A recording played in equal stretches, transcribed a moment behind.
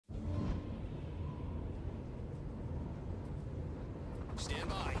Stand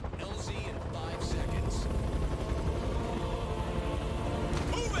by. LZ in 5 seconds.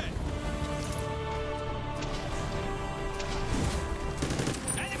 Move it!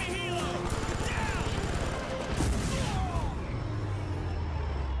 Enemy helo! Down!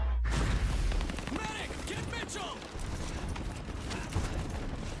 Medic! Get Mitchell!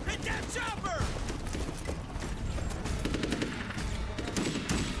 Hit that chopper!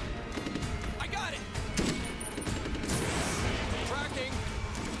 I got it! Tracking!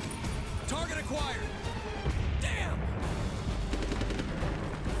 Target acquired! Damn!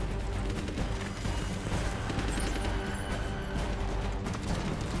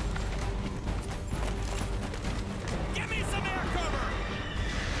 Give me some air cover!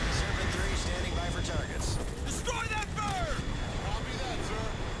 Serpent 3 standing by for targets. Destroy that bird! Copy that, sir.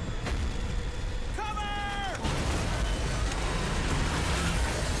 Cover!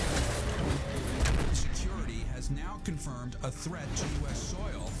 Security has now confirmed a threat to U.S.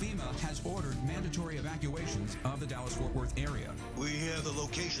 soil. FEMA has ordered mandatory evacuations of the Dallas-Fort Worth area. We have the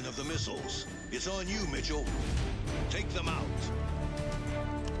location of the missiles. It's on you, Mitchell. Take them out.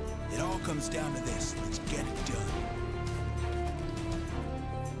 It all comes down to this. Let's get it done.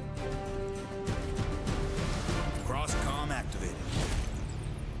 Cross-comm activated.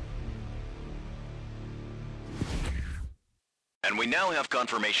 And we now have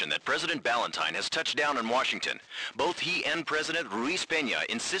confirmation that President Ballantyne has touched down in Washington. Both he and President Ruiz Peña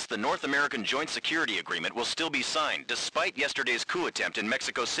insist the North American Joint Security Agreement will still be signed, despite yesterday's coup attempt in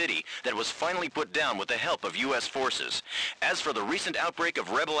Mexico City that was finally put down with the help of U.S. forces. As for the recent outbreak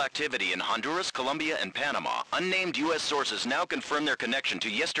of rebel activity in Honduras, Colombia, and Panama, unnamed U.S. sources now confirm their connection to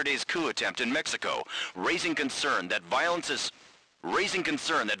yesterday's coup attempt in Mexico, raising concern that violence is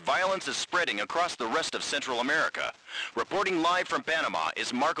spreading across the rest of Central America. Reporting live from Panama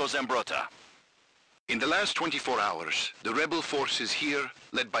is Marco Zambrota. In the last 24 hours, the rebel forces here,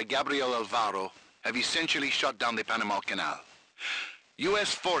 led by Gabriel Alvaro, have essentially shut down the Panama Canal.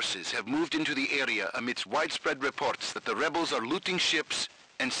 U.S. forces have moved into the area amidst widespread reports that the rebels are looting ships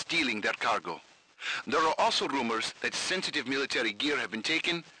and stealing their cargo. There are also rumors that sensitive military gear have been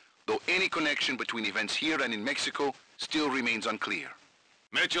taken, though any connection between events here and in Mexico still remains unclear.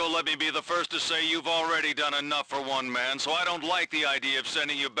 Mitchell, let me be the first to say you've already done enough for one man, so I don't like the idea of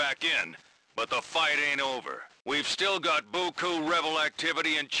sending you back in. But the fight ain't over. We've still got buku rebel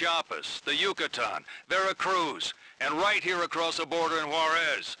activity in Chiapas, the Yucatan, Veracruz, and right here across the border in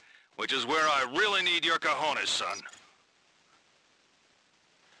Juárez, which is where I really need your cojones, son.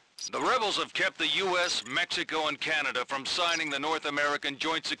 The rebels have kept the U.S., Mexico, and Canada from signing the North American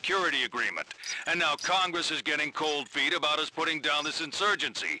Joint Security Agreement. And now Congress is getting cold feet about us putting down this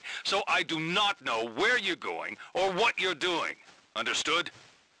insurgency. So I do not know where you're going or what you're doing. Understood?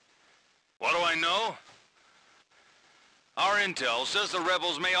 What do I know? Our intel says the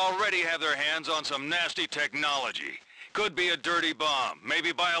rebels may already have their hands on some nasty technology. Could be a dirty bomb,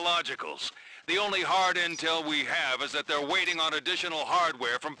 maybe biologicals. The only hard intel we have is that they're waiting on additional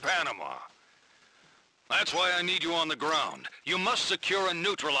hardware from Panama. That's why I need you on the ground. You must secure and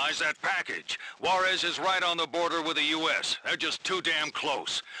neutralize that package. Juárez is right on the border with the U.S. They're just too damn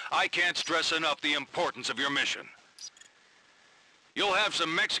close. I can't stress enough the importance of your mission. You'll have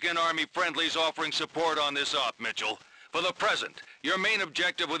some Mexican Army friendlies offering support on this op, Mitchell. For the present, your main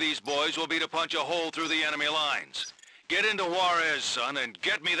objective with these boys will be to punch a hole through the enemy lines. Get into Juárez, son, and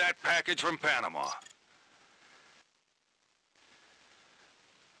get me that package from Panama.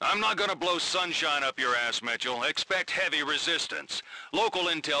 I'm not gonna blow sunshine up your ass, Mitchell. Expect heavy resistance. Local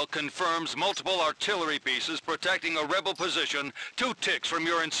intel confirms multiple artillery pieces protecting a rebel position 2 ticks from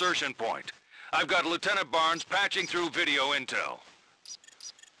your insertion point. I've got Lieutenant Barnes patching through video intel.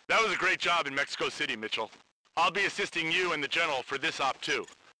 That was a great job in Mexico City, Mitchell. I'll be assisting you and the General for this op too.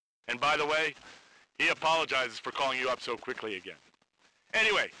 And by the way, he apologizes for calling you up so quickly again.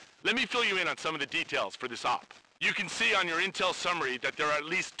 Anyway, let me fill you in on some of the details for this op. You can see on your intel summary that there are at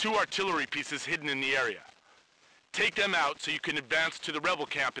least 2 artillery pieces hidden in the area. Take them out so you can advance to the rebel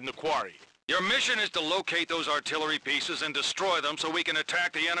camp in the quarry. Your mission is to locate those artillery pieces and destroy them so we can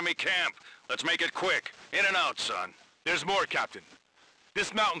attack the enemy camp. Let's make it quick. In and out, son. There's more, Captain.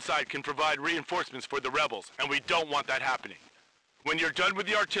 This mountainside can provide reinforcements for the rebels, and we don't want that happening. When you're done with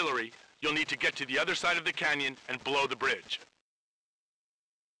the artillery, you'll need to get to the other side of the canyon and blow the bridge.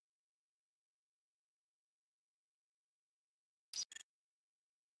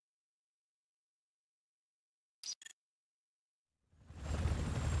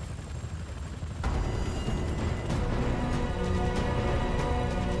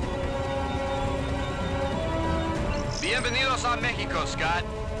 Bienvenidos a Mexico, Scott.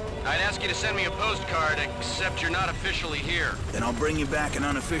 I'd ask you to send me a postcard, except you're not officially here. Then I'll bring you back an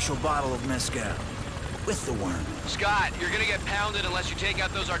unofficial bottle of mezcal. With the worm. Scott, you're gonna get pounded unless you take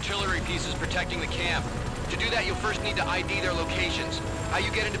out those artillery pieces protecting the camp. To do that, you'll first need to ID their locations. How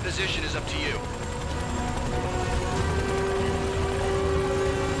you get into position is up to you.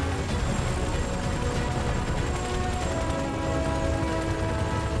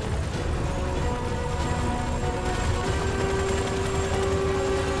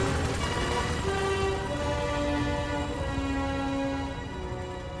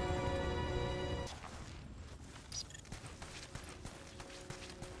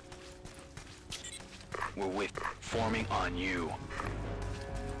 We're forming on you.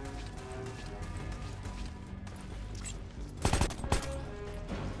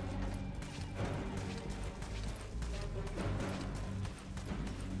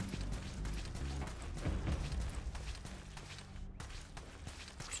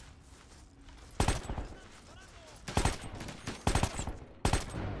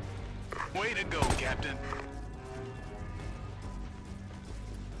 Way to go, Captain.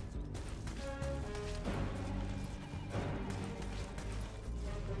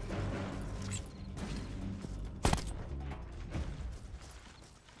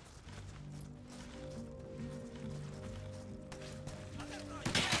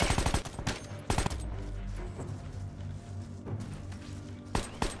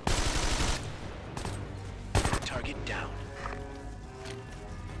 Target down.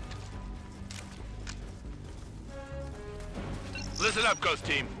 Listen up, Ghost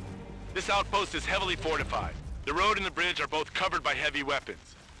Team. This outpost is heavily fortified. The road and the bridge are both covered by heavy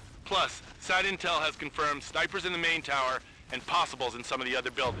weapons. Plus, side intel has confirmed snipers in the main tower and possibles in some of the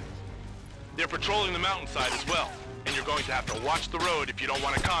other buildings. They're patrolling the mountainside as well, and you're going to have to watch the road if you don't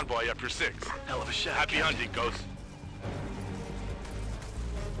want a convoy up your six. Hell of a shot. Happy hunting, Ghost.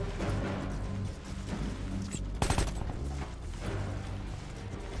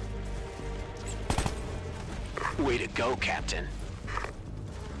 Way to go, Captain.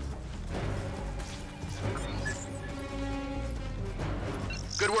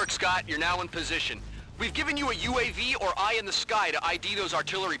 Good work, Scott. You're now in position. We've given you a UAV or eye in the sky to ID those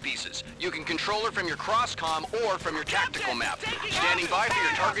artillery pieces. You can control her from your cross-comm or from your tactical map. Standing by for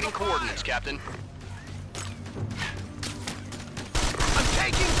your targeting coordinates, Captain. I'm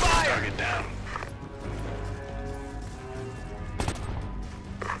taking fire! Target down.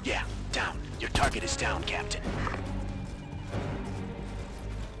 Yeah, down. Your target is down, Captain.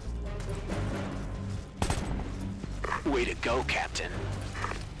 Way to go, Captain.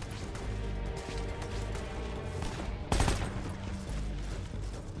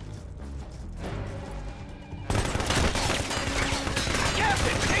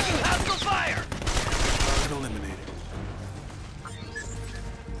 Captain, taking hostile fire! Target eliminated.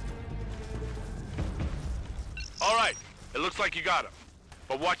 All right, it looks like you got him.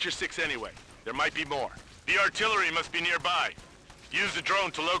 But watch your six anyway. There might be more. The artillery must be nearby. Use the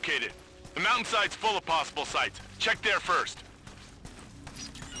drone to locate it. The mountainside's full of possible sites. Check there first.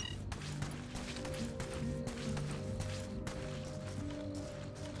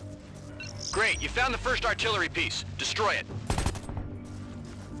 Great, you found the first artillery piece. Destroy it.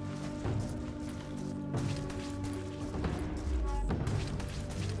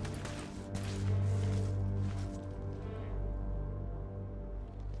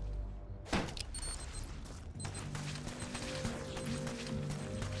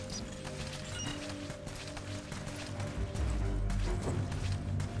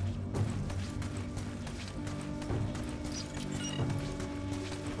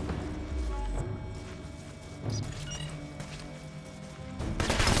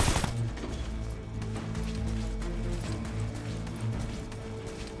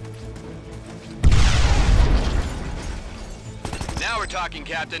 Now we're talking,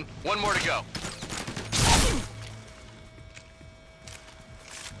 Captain. One more to go.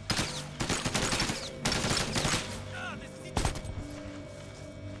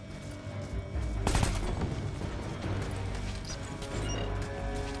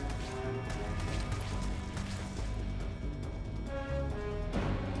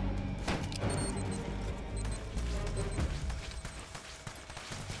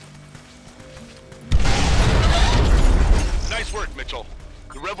 Nice work, Mitchell.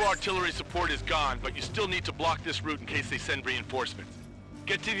 The rebel artillery support is gone, but you still need to block this route in case they send reinforcements.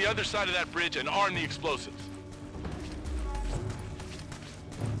 Get to the other side of that bridge and arm the explosives.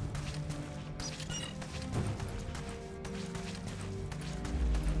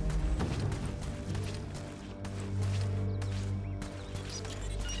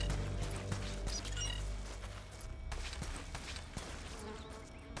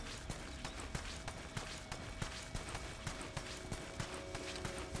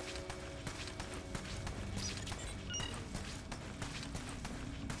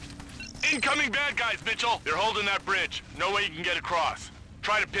 Incoming bad guys, Mitchell! They're holding that bridge. No way you can get across.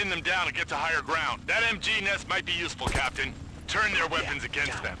 Try to pin them down and get to higher ground. That MG nest might be useful, Captain. Turn their weapons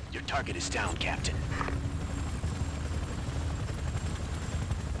against them. Your target is down, Captain.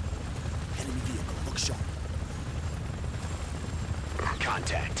 Enemy vehicle, look sharp.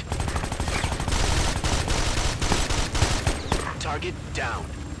 Contact. Target down.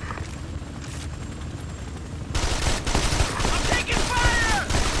 I'm taking fire!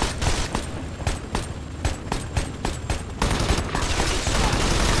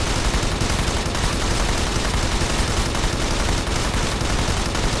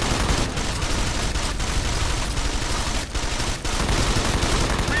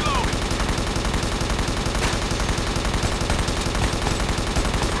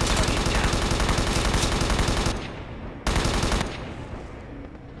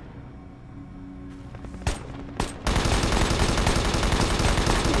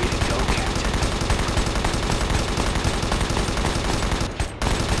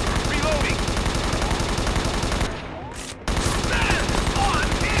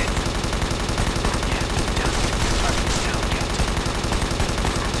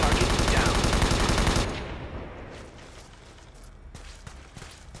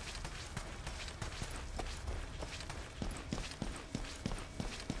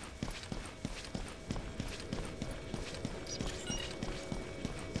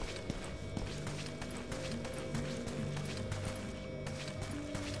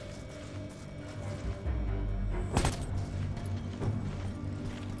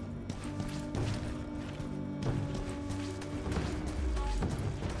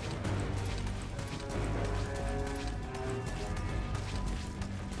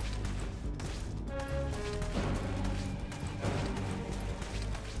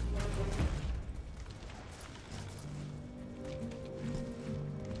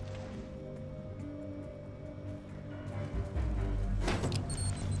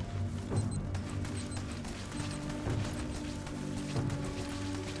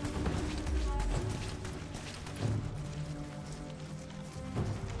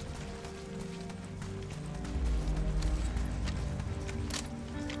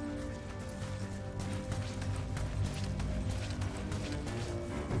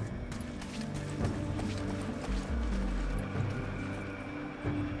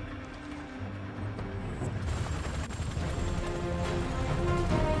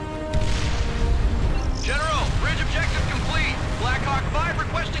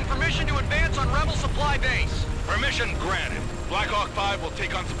 Permission granted. Black Hawk 5 will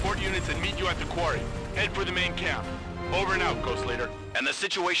take on support units and meet you at the quarry. Head for the main camp. Over and out, Ghost Leader. And the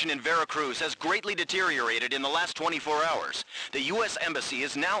situation in Veracruz has greatly deteriorated in the last 24 hours. The U.S. Embassy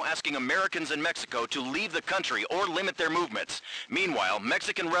is now asking Americans in Mexico to leave the country or limit their movements. Meanwhile,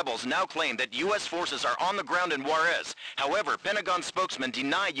 Mexican rebels now claim that U.S. forces are on the ground in Juárez. However, Pentagon spokesmen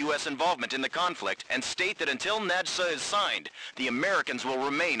deny U.S. involvement in the conflict and state that until NAJSA is signed, the Americans will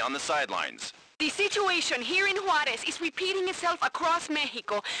remain on the sidelines. The situation here in Juárez is repeating itself across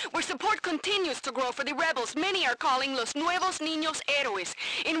Mexico, where support continues to grow for the rebels many are calling Los Nuevos Niños Héroes,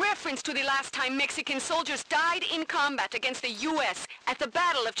 in reference to the last time Mexican soldiers died in combat against the U.S. at the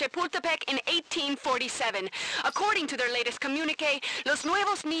Battle of Chapultepec in 1847. According to their latest communique, Los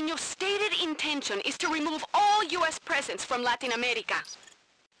Nuevos Niños' stated intention is to remove all U.S. presence from Latin America.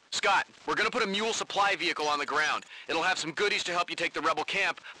 Scott, we're gonna put a mule supply vehicle on the ground. It'll have some goodies to help you take the rebel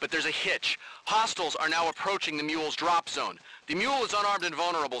camp, but there's a hitch. Hostiles are now approaching the mule's drop zone. The mule is unarmed and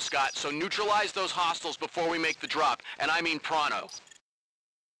vulnerable, Scott, so neutralize those hostiles before we make the drop, and I mean pronto.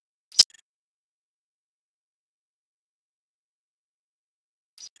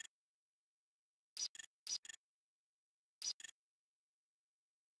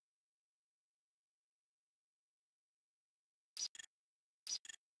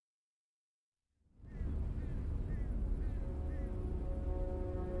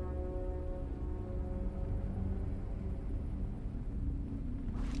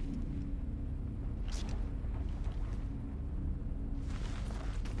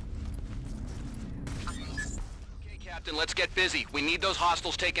 Captain, let's get busy. We need those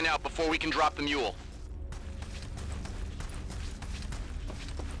hostiles taken out before we can drop the mule.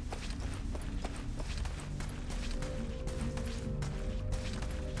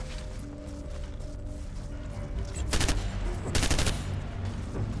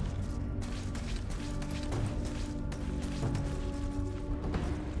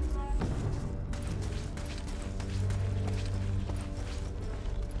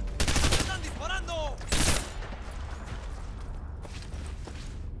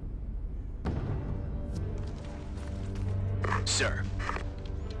 Sir.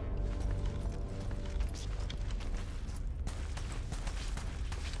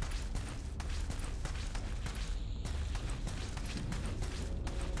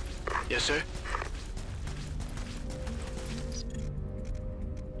 Yes, sir?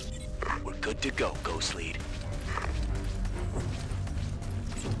 We're good to go, Ghost Lead.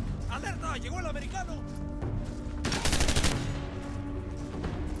 ¡Alerta! ¡Llegó el americano!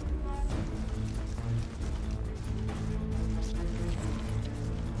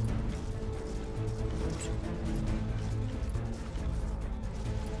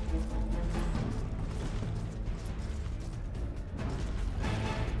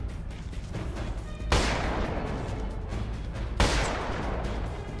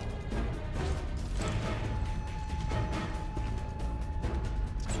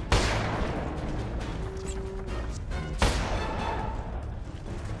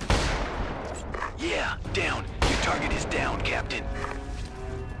 Yeah, down. Your target is down, Captain.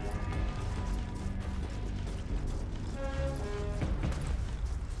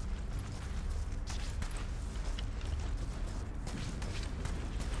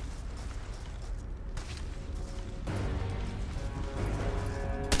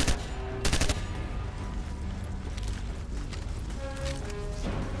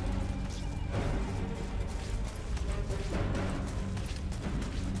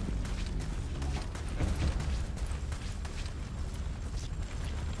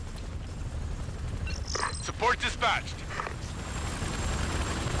 Support dispatched.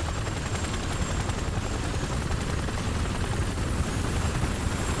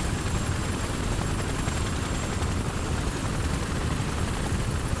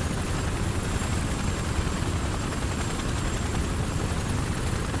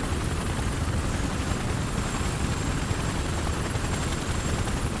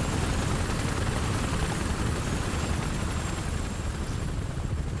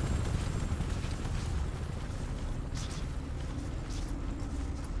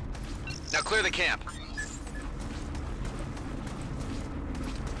 Now clear the camp.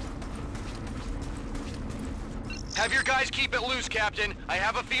 Have your guys keep it loose, Captain. I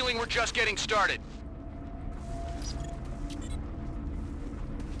have a feeling we're just getting started.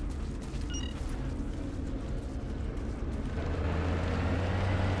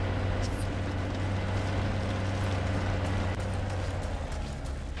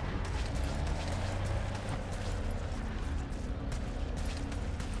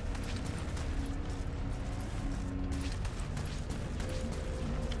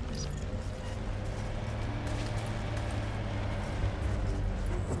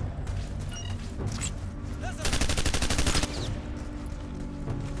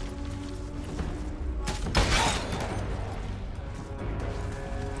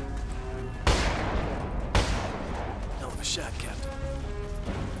 Shot, Captain.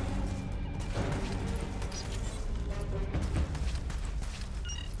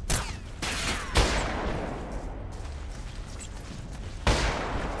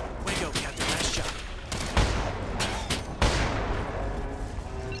 Way to go, Captain. Nice shot.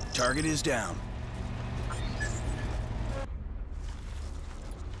 Target is down.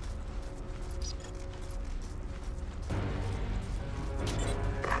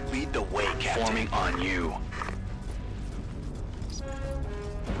 Lead the way, Captain. Forming on you.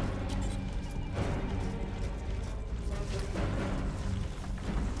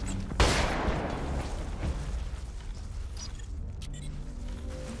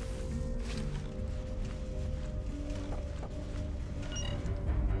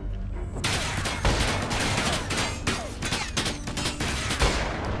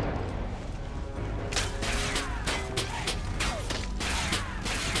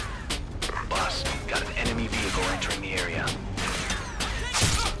 Entering the area.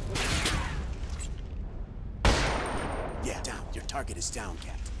 Yeah, down. Your target is down,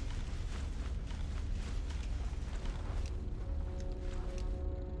 Captain.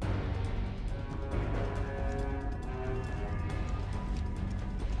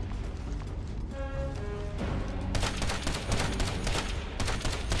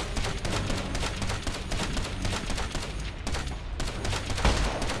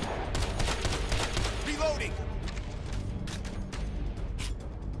 Reloading!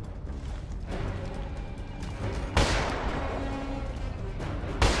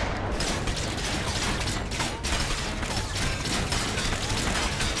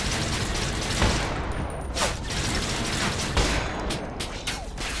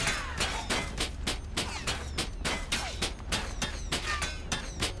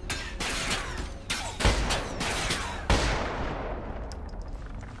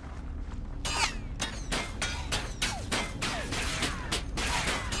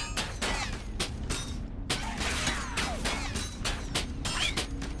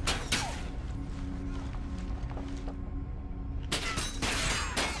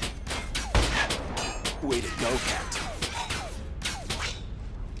 Way to go, Captain.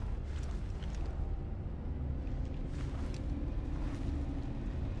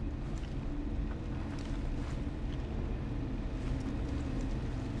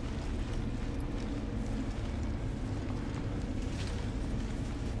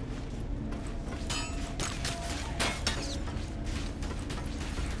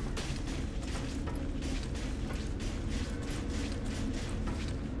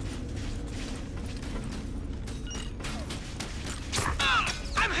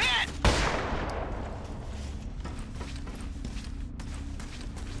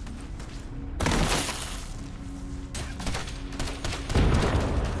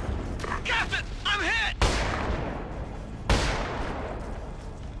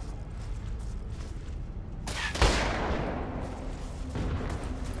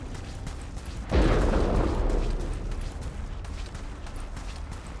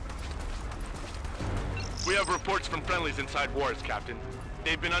 We have reports from friendlies inside Juárez, Captain.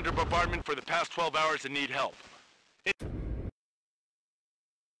 They've been under bombardment for the past 12 hours and need help.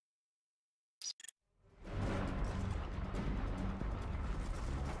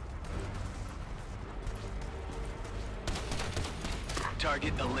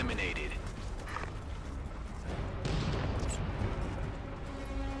 Target eliminated.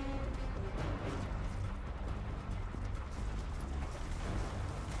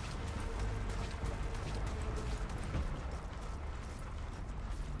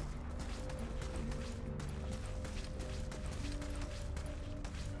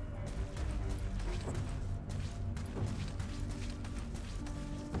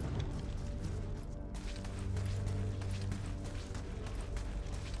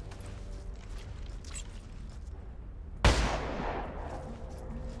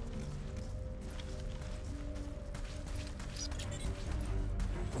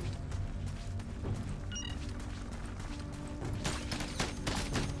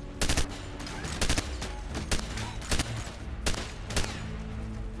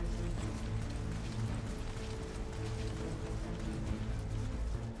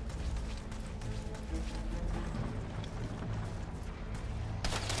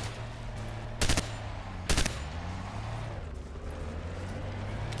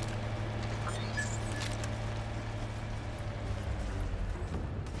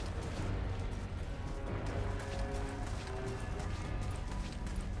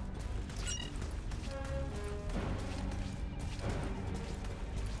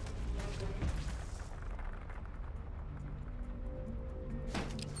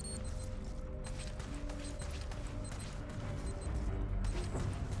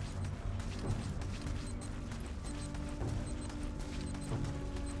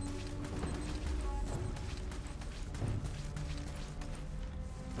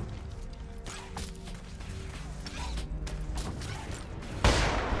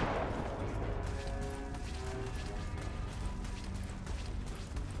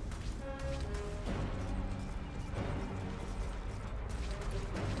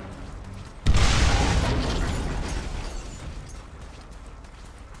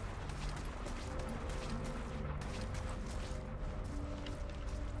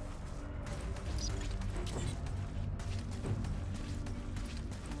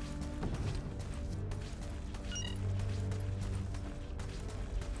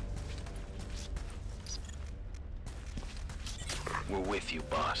 We're with you,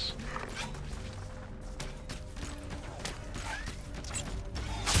 boss.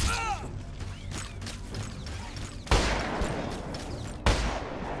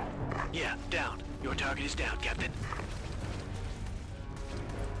 Yeah, down. Your target is down, Captain.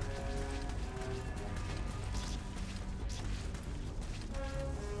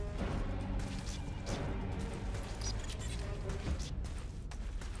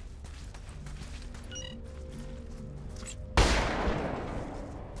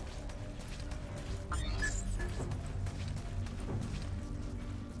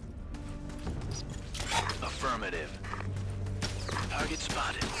 Affirmative. Target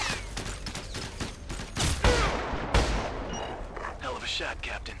spotted. Hell of a shot,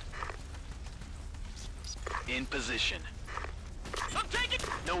 Captain. In position. I'm taking...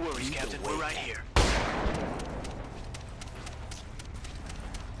 No worries, Captain. We're right here.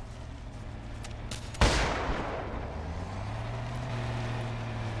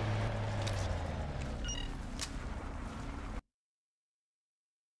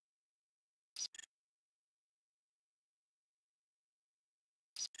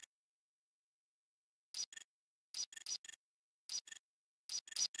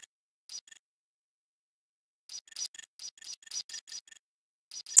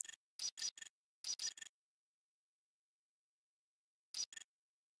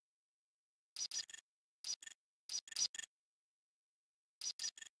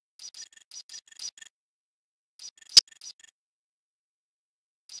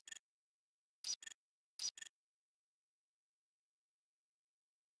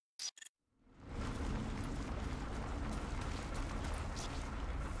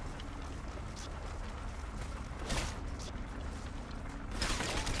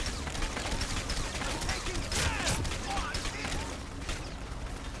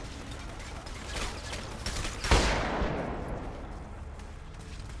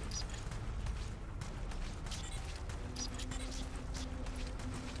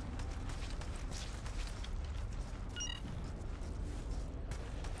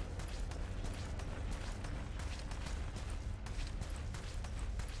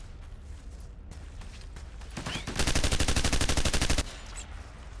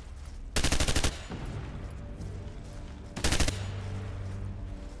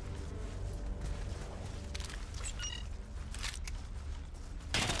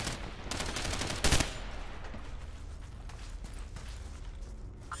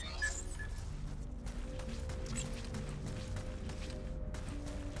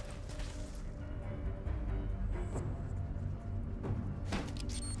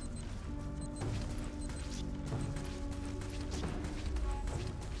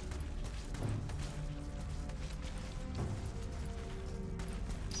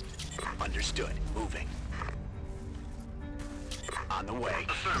 Understood. Moving. On the way.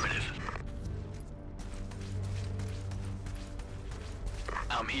 Affirmative.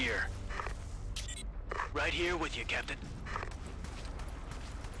 I'm here. Right here with you, Captain.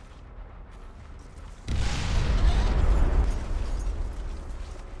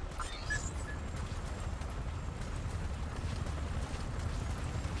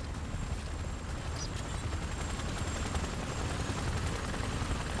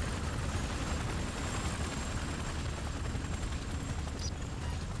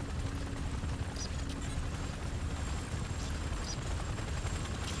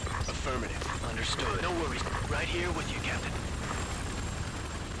 Affirmative. Understood. No worries. Right here with you, Captain.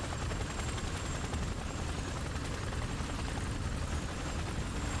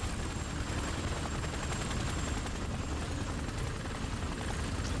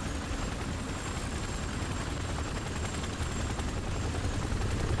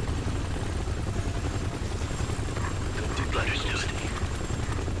 Understood.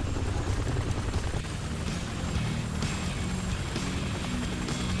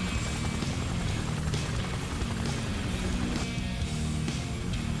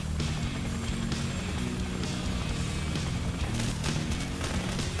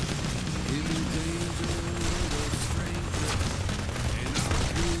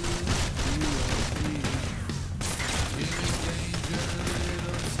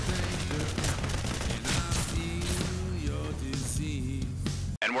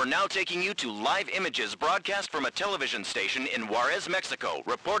 And we're now taking you to live images broadcast from a television station in Juárez, Mexico,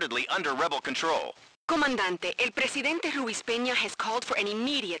 reportedly under rebel control. Comandante, el Presidente Ruiz Peña has called for an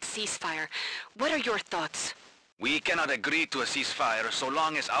immediate ceasefire. What are your thoughts? We cannot agree to a ceasefire so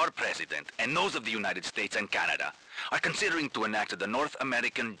long as our president and those of the United States and Canada are considering to enact the North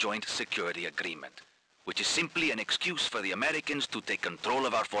American Joint Security Agreement, which is simply an excuse for the Americans to take control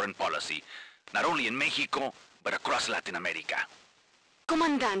of our foreign policy, not only in Mexico, but across Latin America.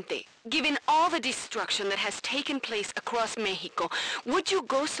 Comandante, given all the destruction that has taken place across Mexico, would you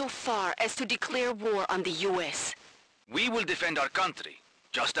go so far as to declare war on the U.S.? We will defend our country,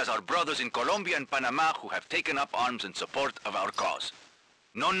 just as our brothers in Colombia and Panama who have taken up arms in support of our cause.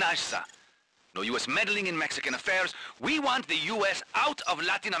 No NASA, no U.S. meddling in Mexican affairs. We want the U.S. out of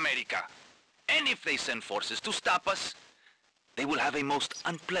Latin America. And if they send forces to stop us, they will have a most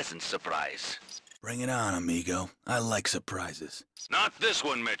unpleasant surprise. Bring it on, amigo. I like surprises. Not this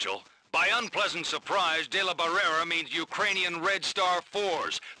one, Mitchell. By unpleasant surprise, De La Barrera means Ukrainian Red Star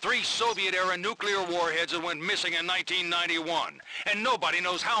IVs, 3 Soviet-era nuclear warheads that went missing in 1991. And nobody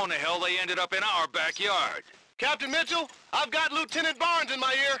knows how in the hell they ended up in our backyard. Captain Mitchell, I've got Lieutenant Barnes in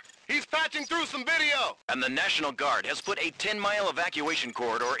my ear. He's patching through some video. And the National Guard has put a 10-mile evacuation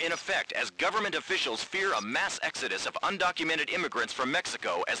corridor in effect as government officials fear a mass exodus of undocumented immigrants from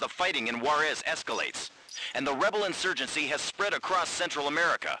Mexico as the fighting in Juárez escalates. And the rebel insurgency has spread across Central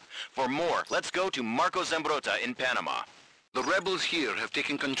America. For more, let's go to Marco Zambrota in Panama. The rebels here have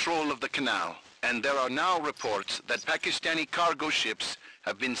taken control of the canal, and there are now reports that Pakistani cargo ships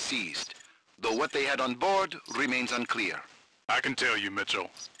have been seized, though what they had on board remains unclear. I can tell you, Mitchell.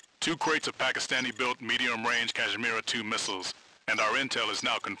 2 crates of Pakistani-built medium-range Kashmira-II missiles, and our intel is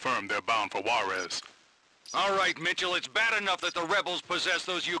now confirmed they're bound for Juárez. All right, Mitchell, it's bad enough that the rebels possess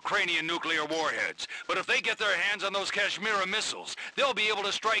those Ukrainian nuclear warheads. But if they get their hands on those Kashmira missiles, they'll be able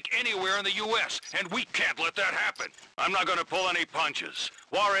to strike anywhere in the U.S., and we can't let that happen. I'm not gonna pull any punches.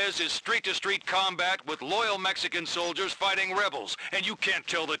 Juarez is street-to-street combat with loyal Mexican soldiers fighting rebels, and you can't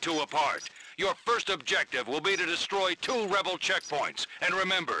tell the two apart. Your first objective will be to destroy 2 rebel checkpoints. And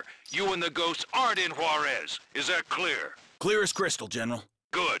remember, you and the Ghosts aren't in Juarez. Is that clear? Clear as crystal, General.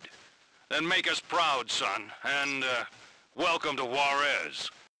 Good. Then make us proud, son, and, welcome to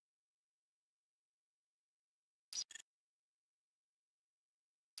Juarez.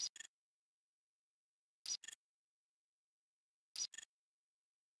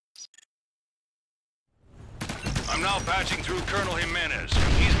 I'm now patching through Colonel Jimenez.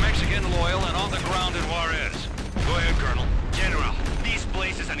 He's Mexican loyal and on the ground in Juarez. Go ahead, Colonel. General, this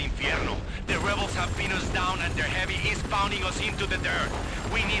place is an infierno. The rebels have pinned us down and their heavy is pounding us into the dirt.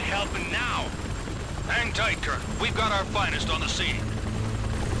 We need help now. Hang tight, Colonel. We've got our finest on the scene.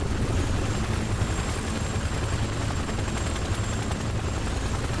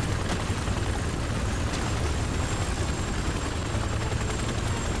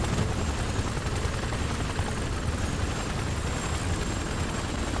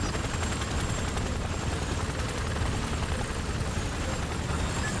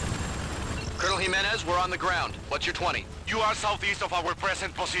 Colonel Jimenez, we're on the ground. What's your 20? You are southeast of our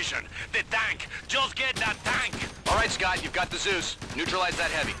present position. The tank! Just get that tank! All right, Scott, you've got the Zeus. Neutralize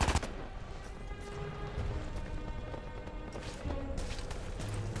that heavy.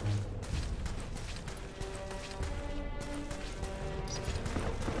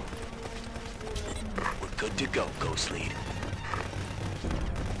 We're good to go, Ghost Lead.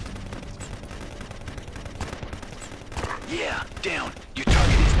 Yeah, down. Your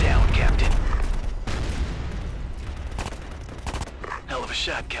target is down, Captain. Hell of a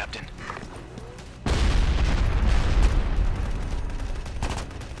shot, Captain.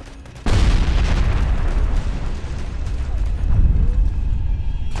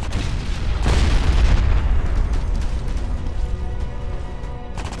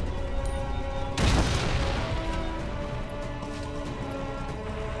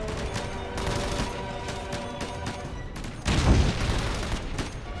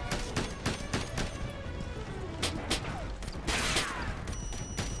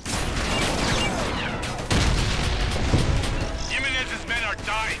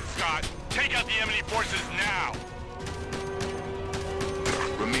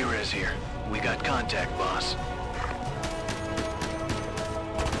 Here. We got contact, boss.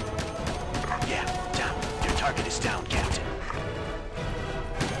 Yeah, down. Your target is down, Captain.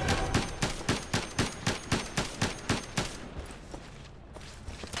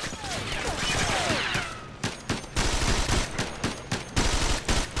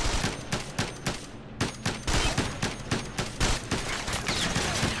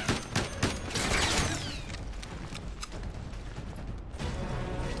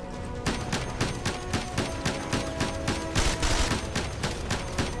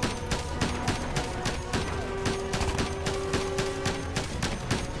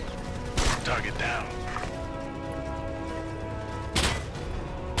 Target down.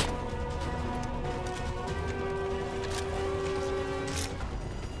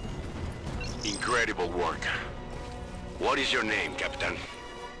 Incredible work. What is your name, Captain?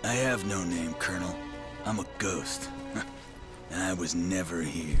 I have no name, Colonel. I'm a ghost. I was never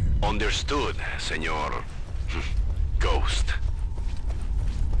here. Understood, senor. Ghost.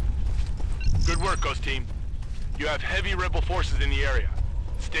 Good work, Ghost Team. You have heavy rebel forces in the area.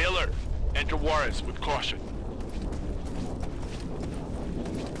 Stay alert. Enter Juarez with caution.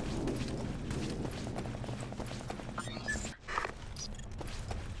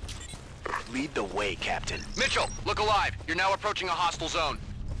 Lead the way, Captain. Mitchell, look alive. You're now approaching a hostile zone.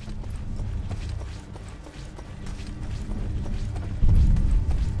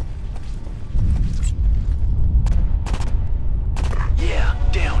 Yeah,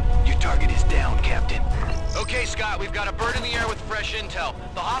 down. Your target is down, Captain. Okay, Scott, we've got a bird in the air with fresh intel.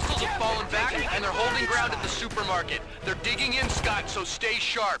 The hostiles have fallen back, and they're holding ground at the supermarket. They're digging in, Scott, so stay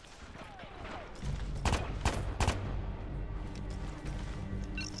sharp.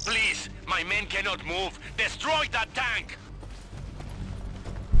 Please, my men cannot move. Destroy that tank!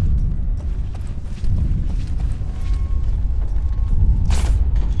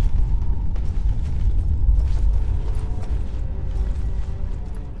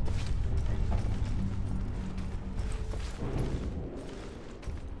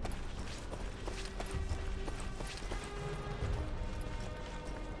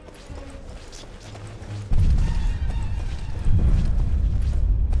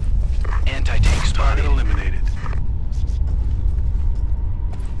 Target eliminated.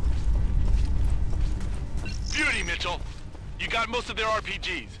 most of their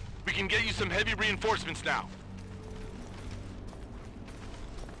RPGs. We can get you some heavy reinforcements now.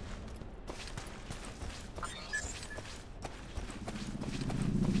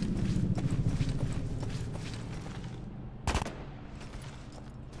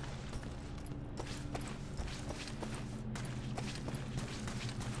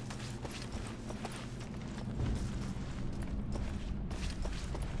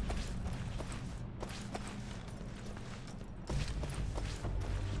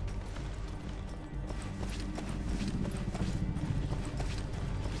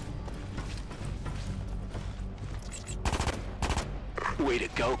 Way to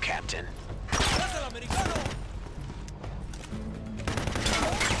go, Captain.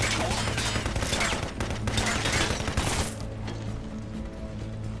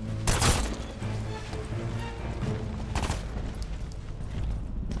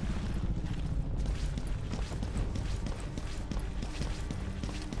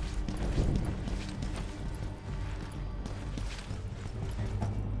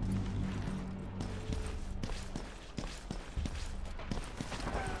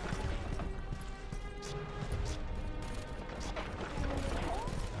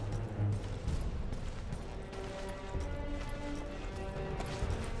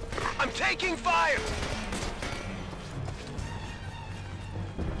 I'm taking fire!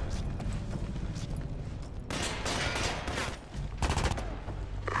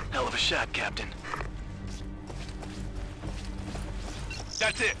 Hell of a shot, Captain.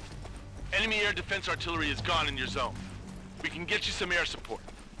 That's it. Enemy air defense artillery is gone in your zone. We can get you some air support.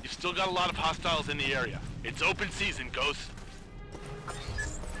 You've still got a lot of hostiles in the area. It's open season, Ghost.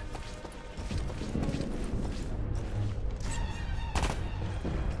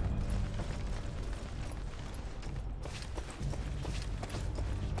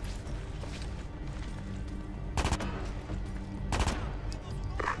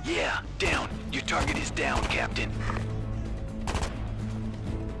 Yeah, down. Your target is down, Captain.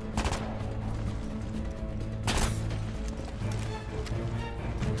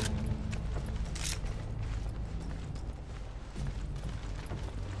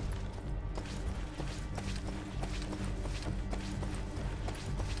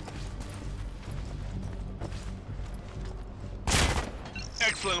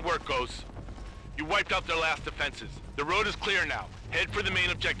 Excellent work, Ghost. You wiped out their last defenses. The road is clear now. Head for the main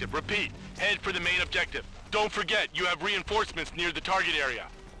objective. Repeat, head for the main objective. Don't forget, you have reinforcements near the target area.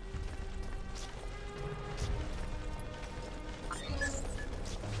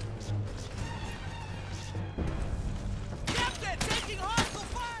 Captain, taking hostile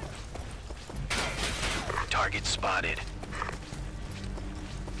fire! Target spotted.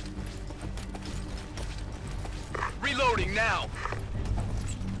 Reloading now!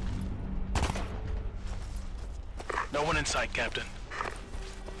 No one in sight, Captain.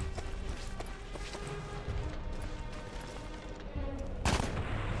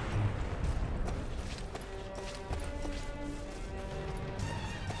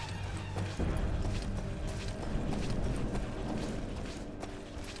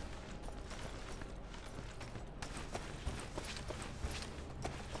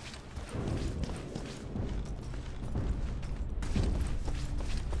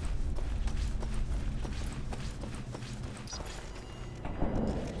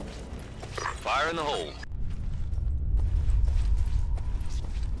 Fire in the hole.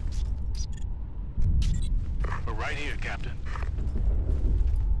 We're right here, Captain.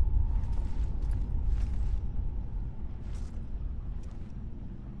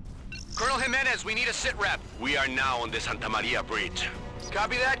 Colonel Jimenez, we need a sit rep. We are now on the Santa Maria Bridge.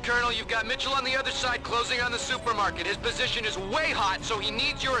 Copy that, Colonel. You've got Mitchell on the other side closing on the supermarket. His position is way hot, so he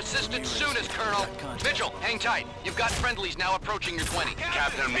needs your assistance soonest, Colonel. Mitchell, hang tight. You've got friendlies now approaching your 20.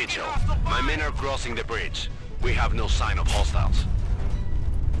 Captain Mitchell, my men are crossing the bridge. We have no sign of hostiles.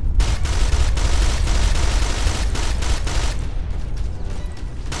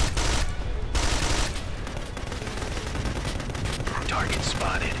 Target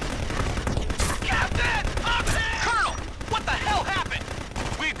spotted. Captain! Up here! Colonel! What the hell happened?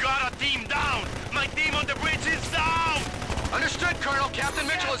 We got a team down! My team on the bridge is down! Understood, Colonel. Captain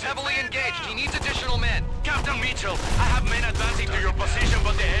Mitchell is heavily engaged. He needs additional men. Captain Mitchell, I have men advancing to your position,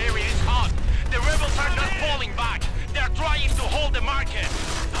 but the area is hot. The rebels are not falling back. They're trying to hold the market.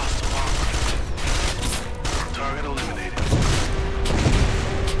 Target eliminated.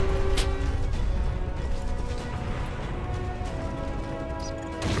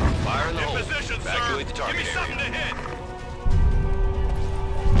 Fire in the hole. Position, Evacuate the target Give me something area. to hit.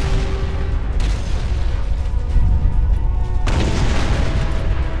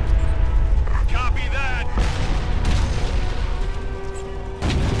 Copy that.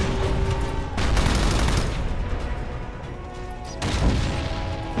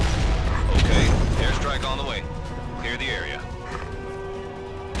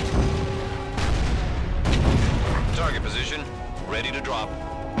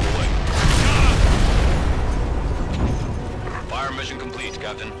 Confirm mission complete,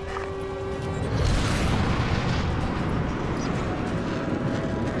 Captain.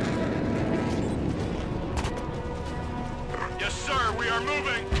 Yes, sir, we are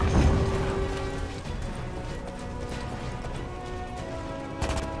moving!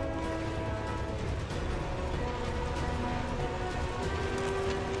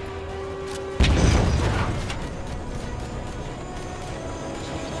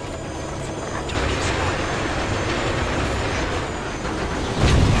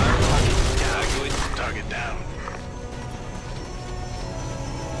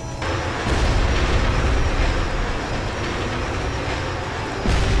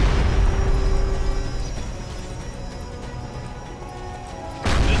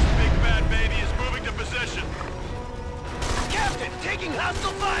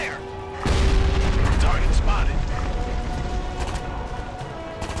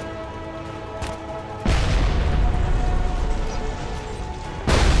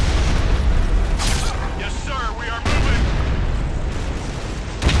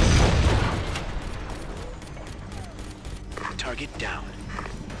 Target down.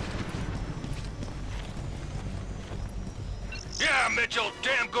 Yeah, Mitchell,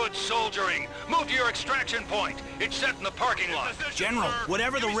 damn good soldiering. Move to your extraction point. It's set in the parking lot. General,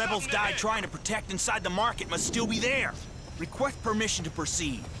 whatever the rebels died trying to protect inside the market must still be there. Request permission to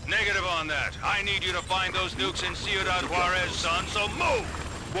proceed. Negative on that. I need you to find those nukes in Ciudad Juárez, son, so move!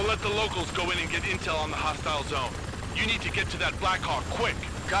 We'll let the locals go in and get intel on the hostile zone. You need to get to that Blackhawk quick.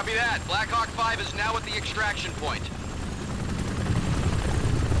 Copy that. Blackhawk 5 is now at the extraction point.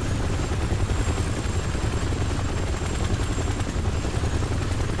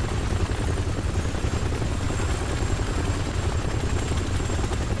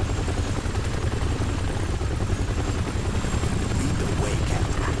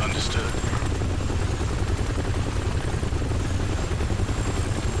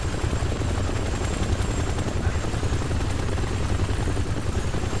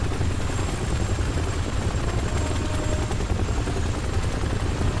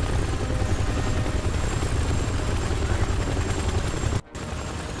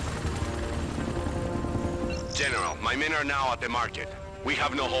 General, my men are now at the market. We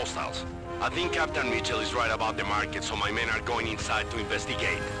have no hostiles. I think Captain Mitchell is right about the market, so my men are going inside to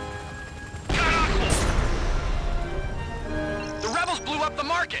investigate. The rebels blew up the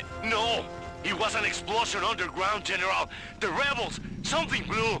market! No! It was an explosion underground, General. The rebels, something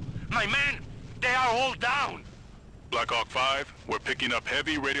blew. My men, they are all down. Blackhawk 5, we're picking up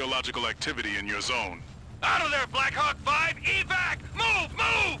heavy radiological activity in your zone. Out of there, Blackhawk 5! Evac! Move!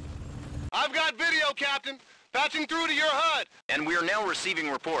 Move! I've got video, Captain. Patching through to your HUD. And we are now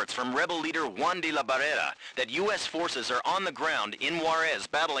receiving reports from rebel leader Juan de la Barrera that U.S. forces are on the ground in Juárez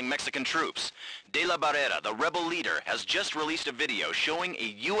battling Mexican troops. De la Barrera, the rebel leader, has just released a video showing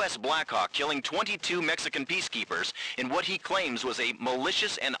a U.S. Blackhawk killing 22 Mexican peacekeepers in what he claims was a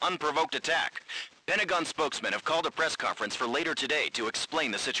malicious and unprovoked attack. Pentagon spokesmen have called a press conference for later today to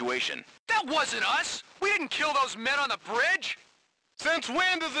explain the situation. That wasn't us! We didn't kill those men on the bridge! Since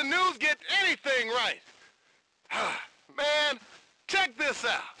when does the news get anything right? Man, check this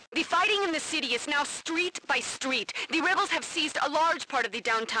out. The fighting in the city is now street by street. The rebels have seized a large part of the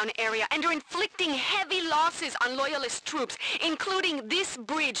downtown area and are inflicting heavy losses on loyalist troops, including this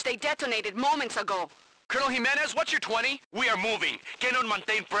bridge they detonated moments ago. Colonel Jimenez, what's your 20? We are moving. Cannot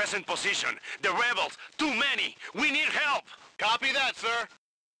maintain present position. The rebels, too many. We need help. Copy that, sir.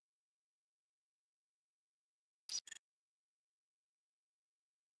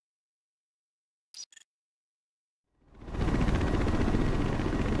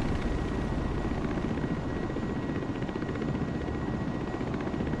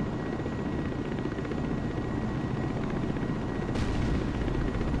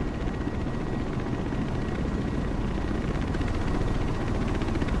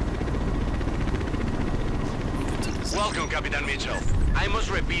 Welcome, Captain Mitchell. I must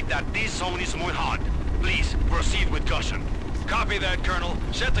repeat that this zone is muy hot. Please, proceed with caution. Copy that, Colonel.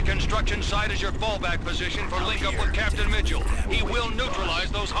 Set the construction site as your fallback position for link-up with Captain Mitchell. He will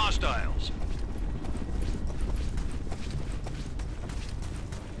neutralize those hostiles.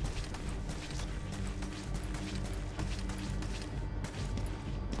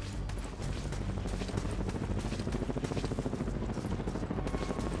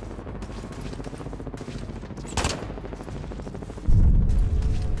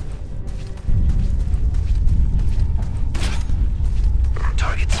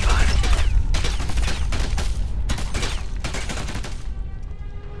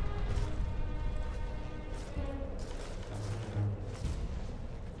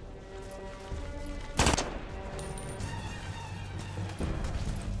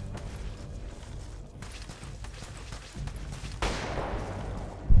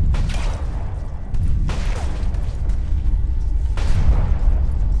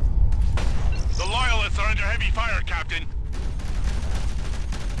 Enemy fire, Captain.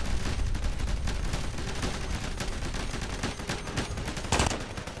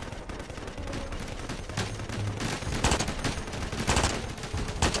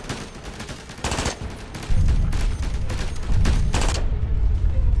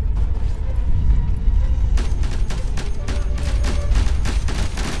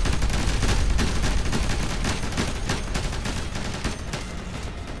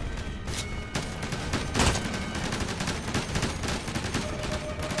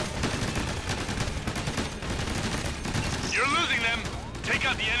 Take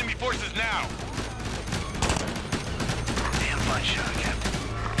out the enemy forces now! Damn fine shot, Captain.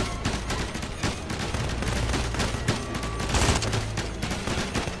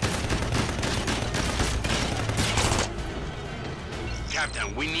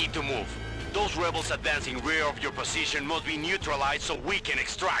 Captain, we need to move. Those rebels advancing rear of your position must be neutralized so we can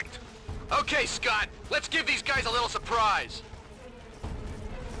extract. Okay, Scott, let's give these guys a little surprise.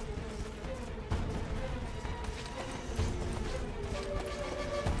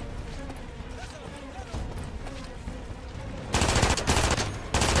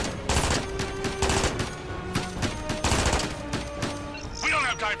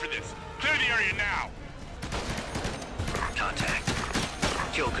 Time for this. Clear the area now. Contact.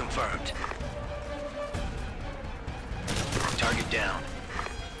 Kill confirmed. Target down.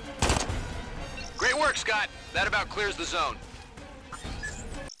 Great work, Scott. That about clears the zone.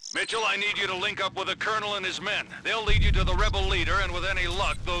 Mitchell, I need you to link up with the Colonel and his men. They'll lead you to the rebel leader, and with any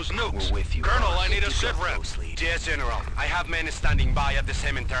luck, those nukes. We're with you, Colonel, boss. I need a You sit go rep. closely. Yes, General. I have men standing by at the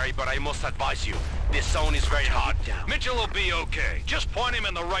cemetery, but I must advise you, this zone is very hot. Down. Mitchell will be okay. Just point him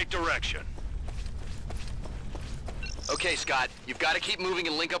in the right direction. Okay, Scott, you've got to keep moving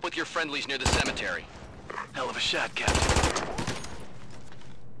and link up with your friendlies near the cemetery. Hell of a shot, Captain.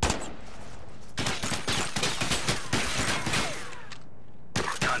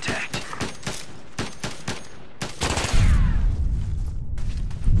 Contact.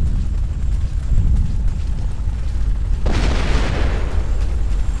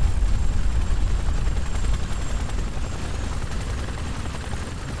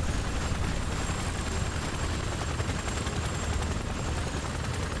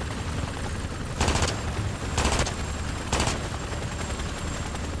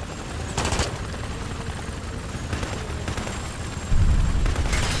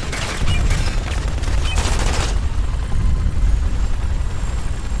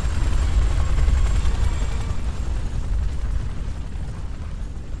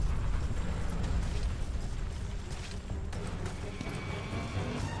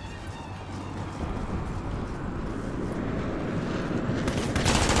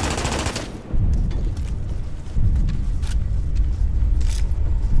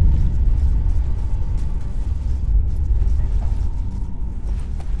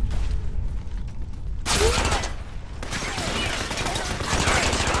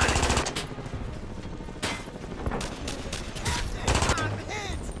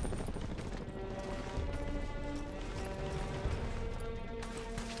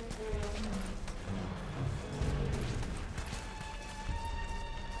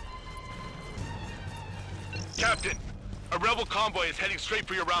 Captain, a rebel convoy is heading straight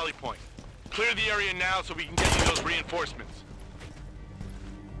for your rally point. Clear the area now so we can get you those reinforcements.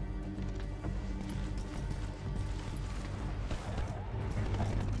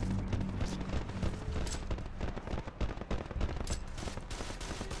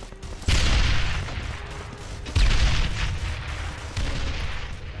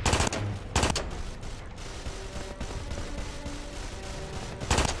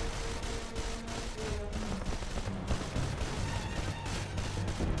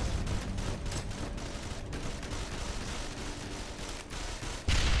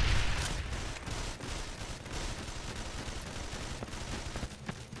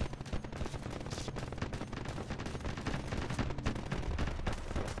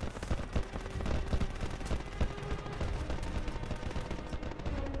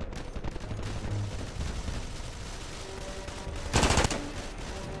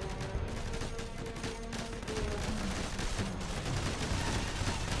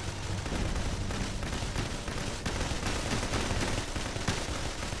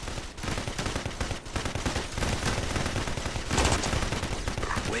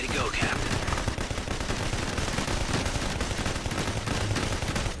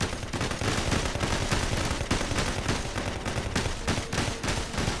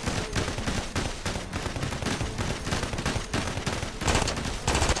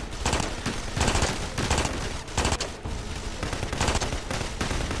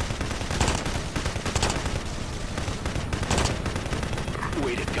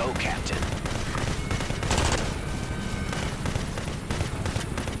 Captain.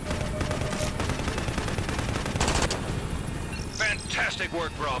 Fantastic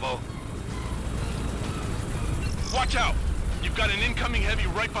work, Bravo. Watch out! You've got an incoming heavy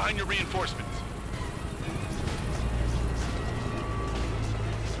right behind your reinforcements.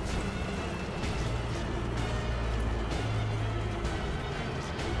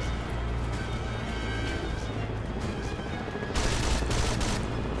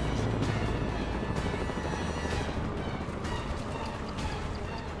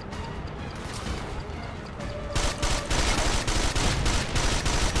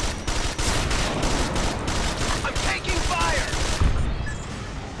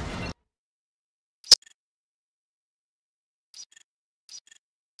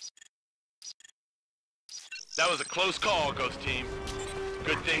 That was a close call, Ghost Team.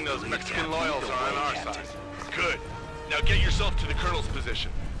 Good thing those Mexican loyals are on our side. Good. Now get yourself to the Colonel's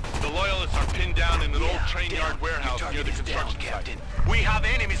position. The loyalists are pinned down in an old train yard warehouse near the construction site. We have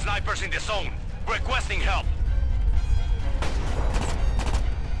enemy snipers in the zone. Requesting help.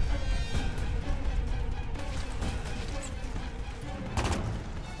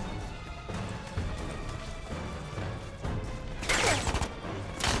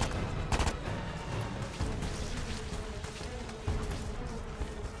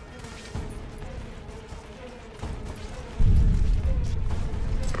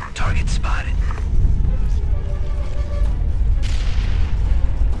 Target spotted.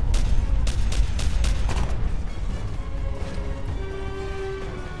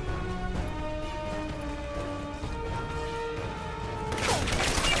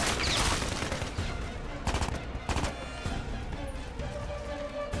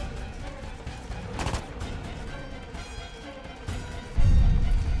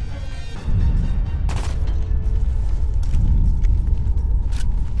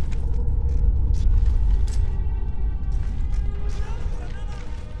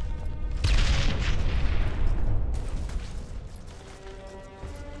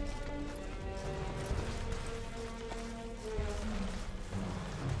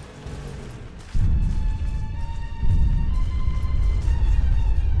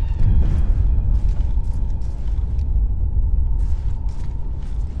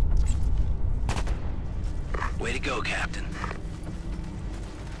 Way to go, Captain.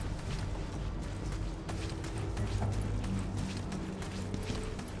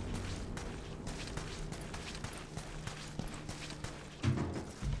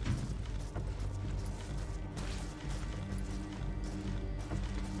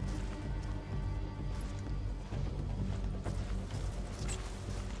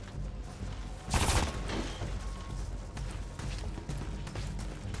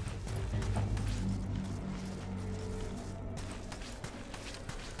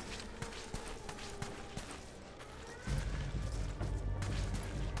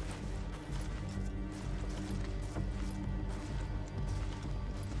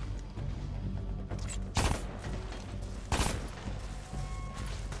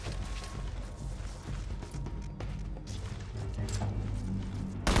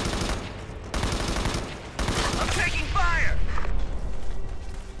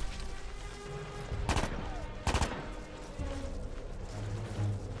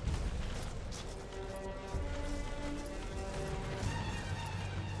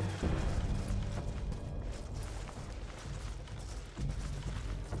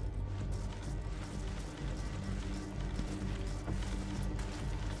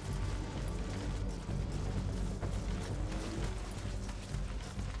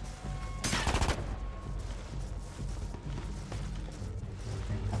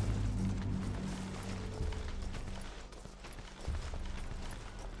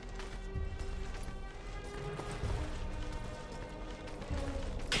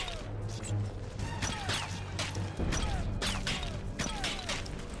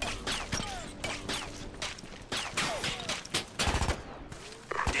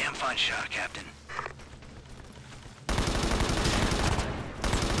 Fine shot, Captain.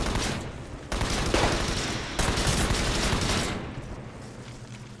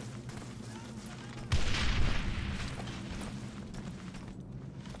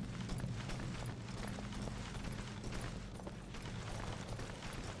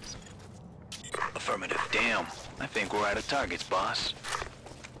 Affirmative. Damn. I think we're out of targets, boss.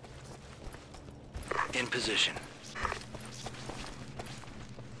 In position.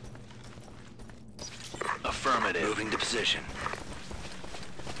 Affirmative. Moving to position.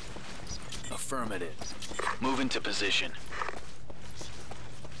 Affirmative. Move into position.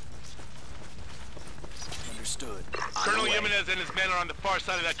 Understood. Colonel Jimenez and his men are on the far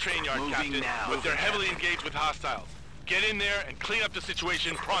side of that train yard, Captain. But they're heavily engaged with hostiles. Get in there and clean up the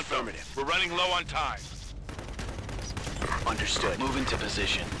situation pronto. Affirmative. We're running low on time. Understood. Move into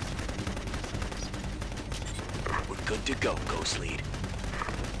position. We're good to go, Ghost Lead.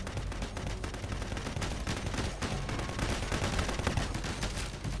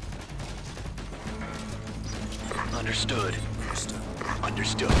 Understood.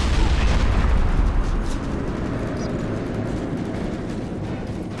 Understood. Moving.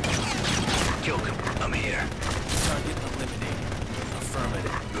 Kill him. I'm here. Target eliminated.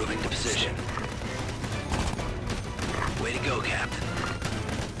 Affirmative. Moving to position. Way to go, Captain.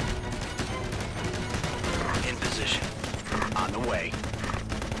 In position. On the way.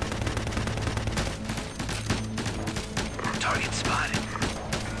 Target spotted.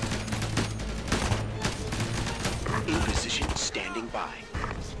 In position, standing by.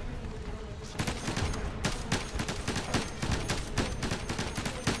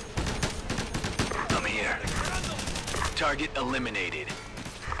 I'm here. Target eliminated.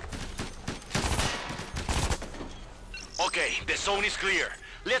 Okay, the zone is clear.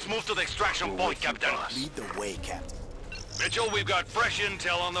 Let's move to the extraction point, Captain. Lead the way, Captain. Mitchell, we've got fresh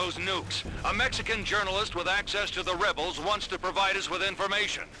intel on those nukes. A Mexican journalist with access to the rebels wants to provide us with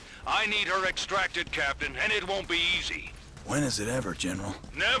information. I need her extracted, Captain, and it won't be easy. When is it ever, General?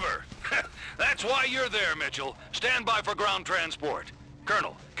 Never. That's why you're there, Mitchell. Stand by for ground transport.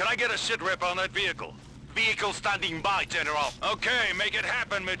 Colonel, can I get a sit-rep on that vehicle? Vehicle standing by, General. Okay, make it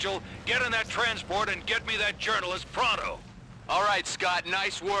happen, Mitchell. Get in that transport and get me that journalist pronto. All right, Scott,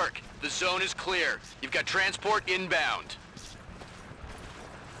 nice work. The zone is clear. You've got transport inbound.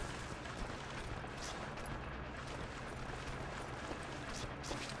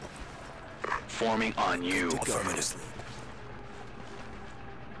 Forming on you. Affirmative.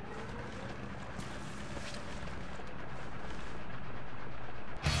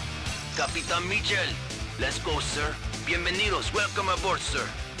 Capitan Mitchell. Let's go, sir. Bienvenidos. Welcome aboard, sir.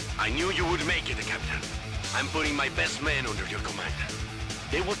 I knew you would make it, Captain. I'm putting my best men under your command.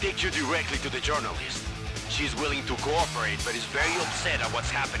 They will take you directly to the journalist. She's willing to cooperate, but is very upset at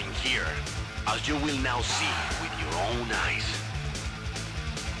what's happening here, as you will now see with your own eyes.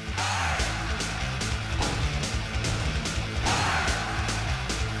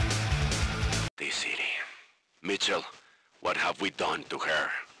 This city. Mitchell, what have we done to her?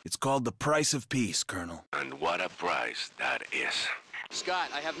 It's called the price of peace, Colonel. And what a price that is. Scott,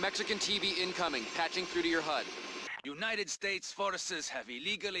 I have Mexican TV incoming, patching through to your HUD. United States forces have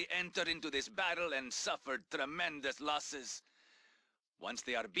illegally entered into this battle and suffered tremendous losses. Once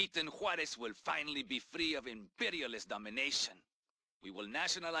they are beaten, Juárez will finally be free of imperialist domination. We will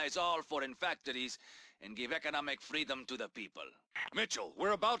nationalize all foreign factories and give economic freedom to the people. Mitchell,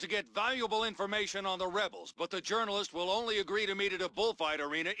 we're about to get valuable information on the rebels, but the journalist will only agree to meet at a bullfight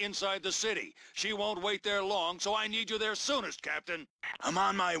arena inside the city. She won't wait there long, so I need you there soonest, Captain. I'm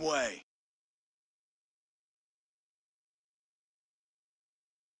on my way.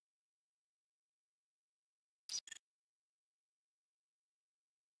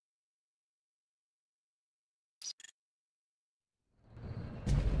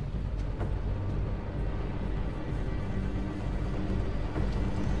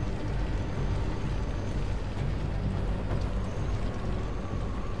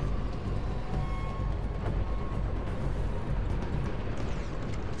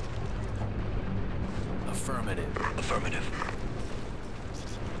 Affirmative. Affirmative.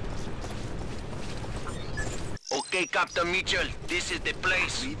 Okay, Captain Mitchell, this is the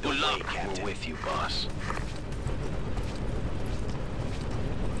place. Good luck. We're with you, boss.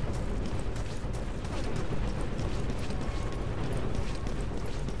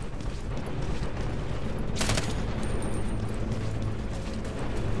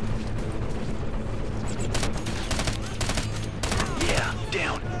 Yeah,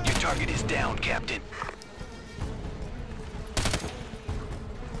 down. Your target is down, Captain.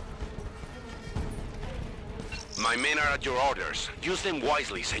 My men are at your orders. Use them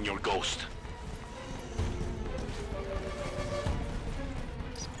wisely, Senor Ghost.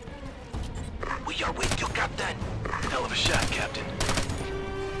 We are with you, Captain. Hell of a shot, Captain.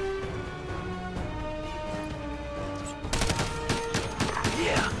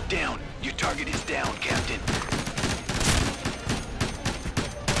 Yeah, down. Your target is down, Captain.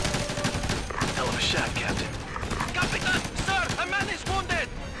 Hell of a shot, Captain. Capitan! Sir! A man is wounded!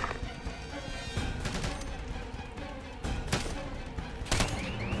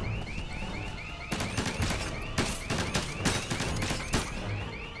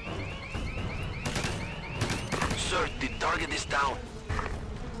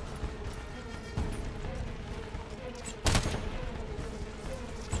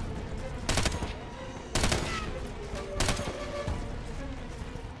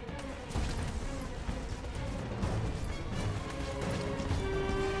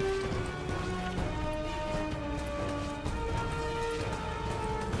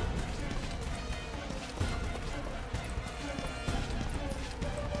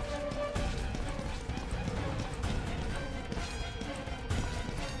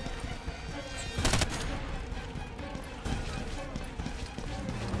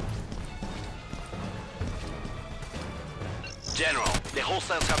 General, the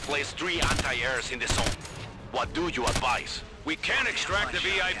hostiles have placed 3 anti-airs in the zone. What do you advise? We can't extract the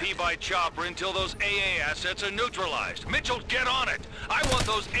VIP by chopper until those AA assets are neutralized. Mitchell, get on it! I want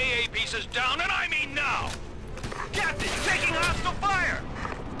those AA pieces down, and I mean now! Captain, taking hostile fire!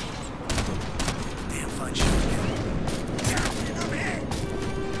 Damn fine shot. Captain, I'm hit!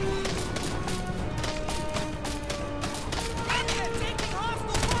 Taking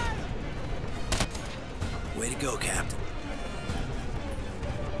hostile fire! Way to go, Captain.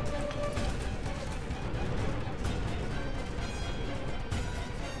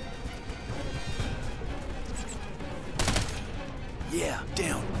 Yeah,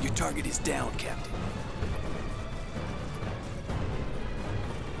 down. Your target is down, Captain.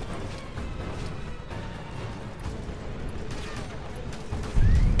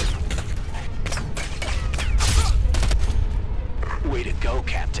 Way to go,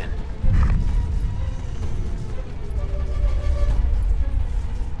 Captain.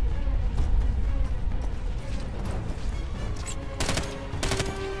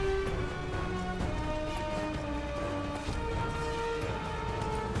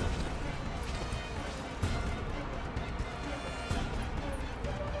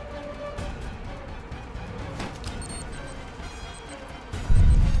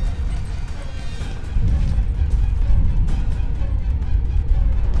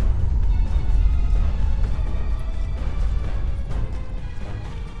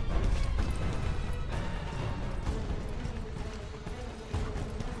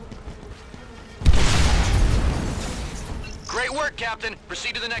 Great work, Captain.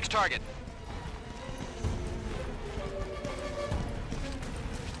 Proceed to the next target.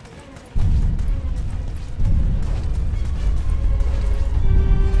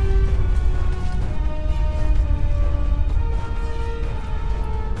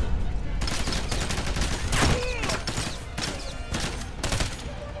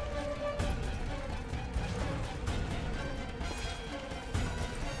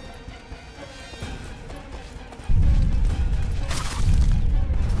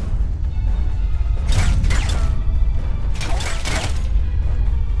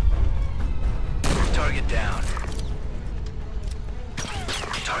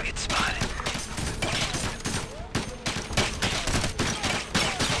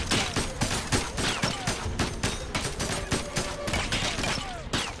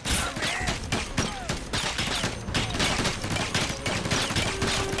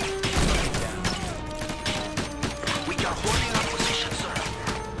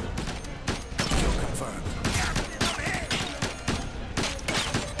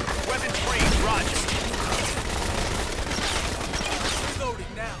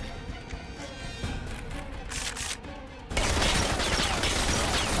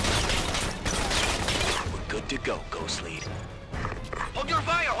 To go, Ghost Lead. Hold your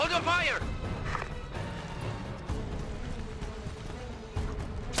fire! Hold your fire!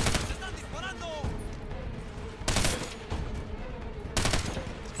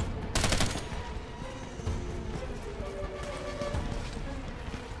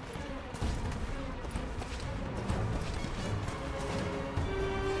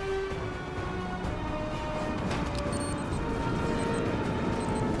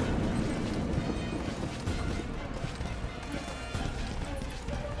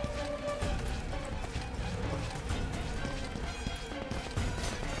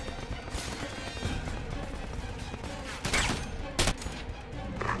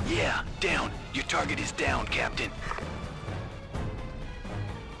 Yeah, down. Your target is down, Captain.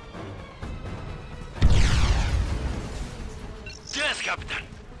 Yes, Captain.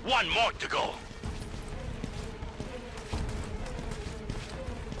 One more to go.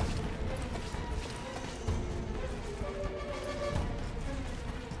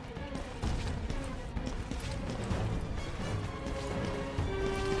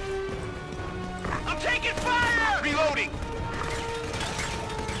 I'm taking fire! Reloading!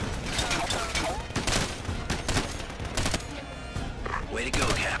 Way to go,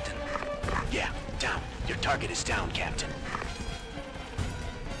 Captain. Yeah, down. Your target is down, Captain.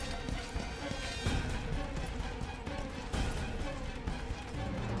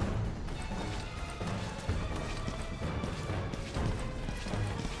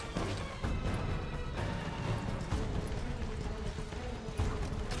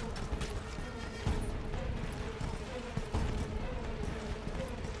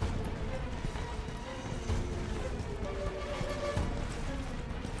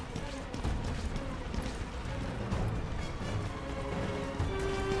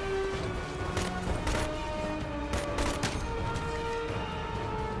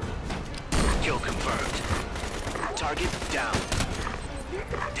 down.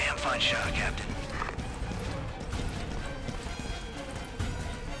 Damn fine shot, Captain.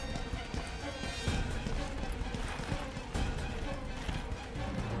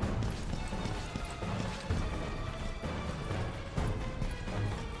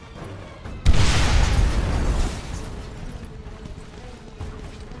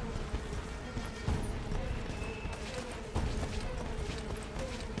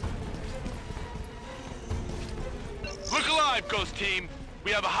 Ghost team,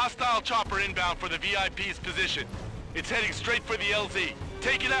 we have a hostile chopper inbound for the VIP's position. It's heading straight for the LZ.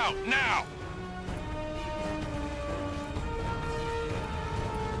 Take it out, now!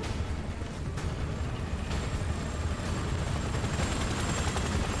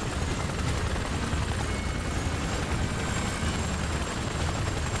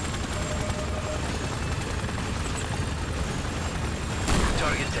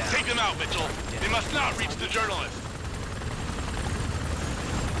 Target down. Take them out, Mitchell. They must not reach the journalist.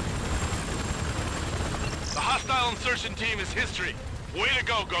 The hostile insertion team is history. Way to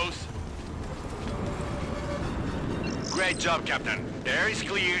go, Ghost. Great job, Captain. The air is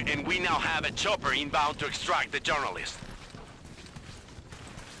clear and we now have a chopper inbound to extract the journalist.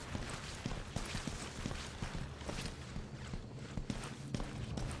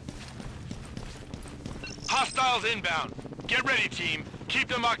 Hostiles inbound. Get ready, team. Keep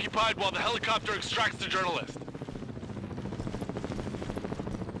them occupied while the helicopter extracts the journalist.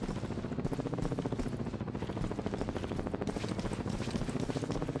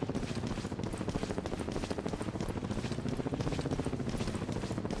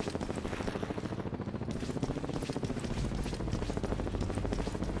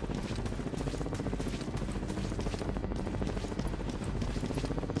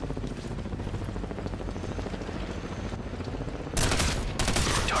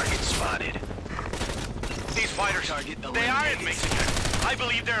 Spotted. These fighters, they aren't Mexican. I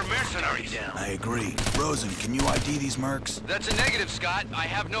believe they're mercenaries. I agree. Rosen, can you ID these mercs? That's a negative, Scott. I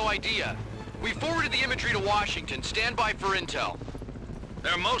have no idea. We forwarded the imagery to Washington. Stand by for intel.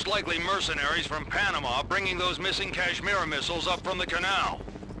 They're most likely mercenaries from Panama bringing those missing Kashmira missiles up from the canal.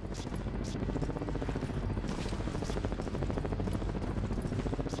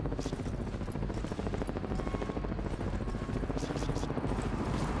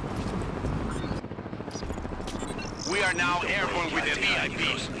 We are now airborne with the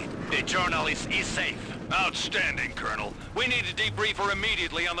VIPs. The journalist is safe. Outstanding, Colonel. We need to debrief her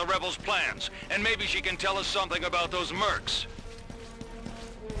immediately on the rebels' plans, and maybe she can tell us something about those mercs.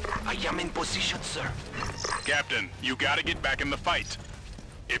 I am in position, sir. Captain, you gotta get back in the fight.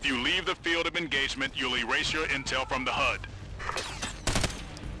 If you leave the field of engagement, you'll erase your intel from the HUD.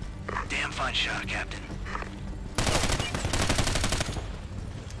 Damn fine shot, Captain.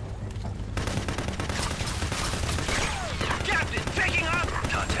 Captain, taking up!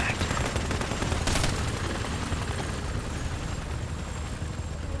 Contact.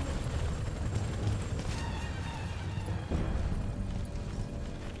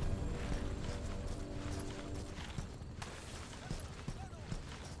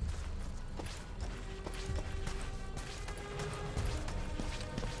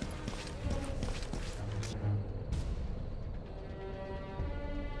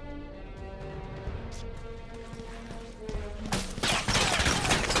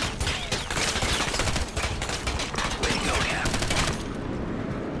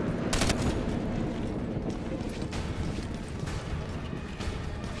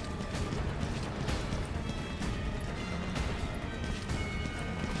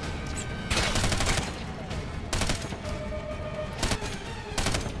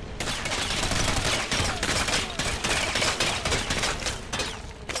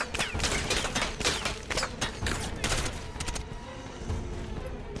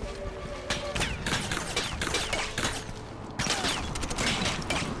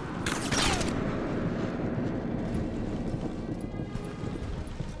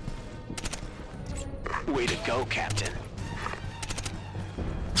 Way to go, Captain.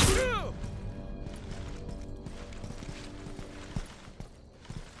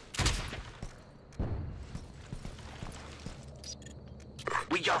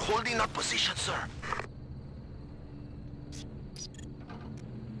 We are holding our position, sir.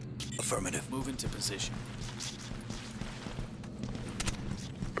 Affirmative. Move into position.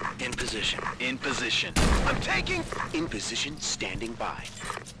 In position. In position. I'm taking... In position, standing by.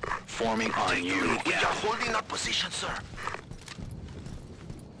 Forming on you. We are holding our position, sir.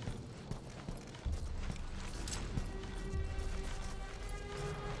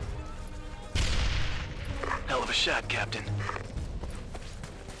 Hell of a shot, Captain.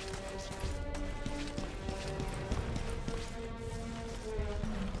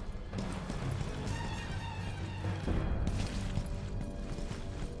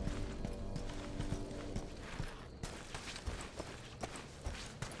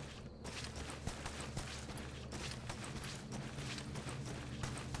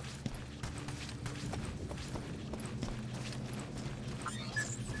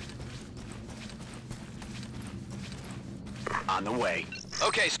 On the way.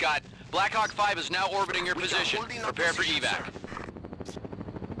 Okay, Scott. Black Hawk 5 is now orbiting your position. Prepare for evac.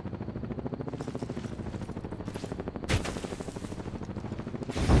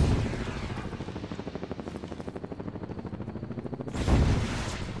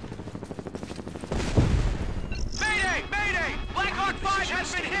 Mayday! Mayday! Black Hawk 5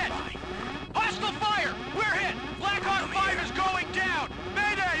 has been hit! Hostile fire! We're hit! Black Hawk 5 is going down!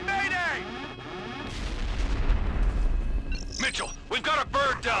 Mayday! Mayday! Mitchell, we've got a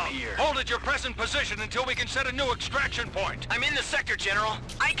bird down. Hold at your present position until we can set a new extraction point. I'm in the sector, General.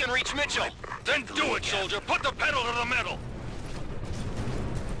 I can reach Mitchell. Then do it, soldier. Put the pedal to the metal.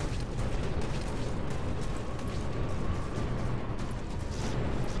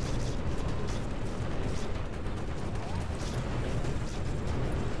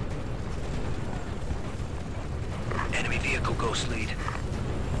 Enemy vehicle ghost lead.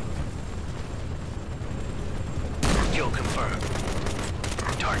 Kill confirmed.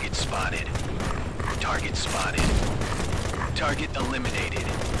 Target spotted. Target spotted. Target eliminated.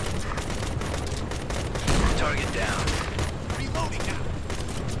 Target down. Reloading now.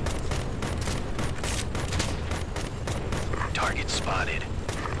 Target spotted.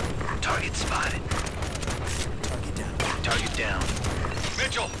 Target spotted. Target down. Target down.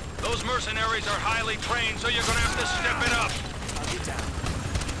 Mitchell, those mercenaries are highly trained, so you're gonna have to step it up. Target down.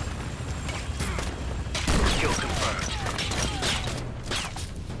 Kill confirmed.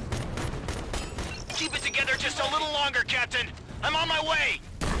 Keep it together just a little longer, Captain. I'm on my way.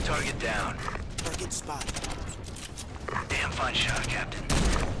 Target down. Target spotted. Damn fine shot, Captain.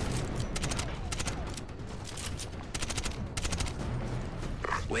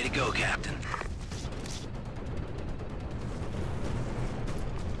 Way to go, Captain.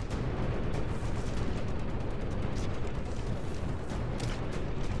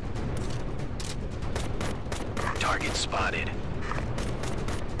 Target spotted.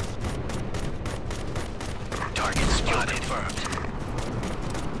 Target spotted. Confirmed.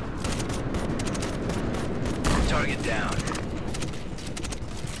 Target down.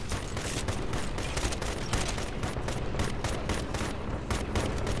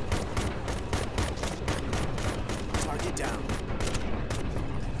 Target down.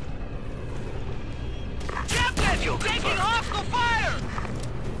 Captain! Kill Taking confirmed. hostile fire!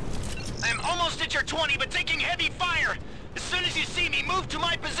 I'm almost at your 20, but taking heavy fire. As soon as you see me, move to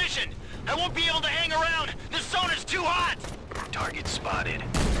my position. I won't be able to hang around. This zone is too hot. Target spotted.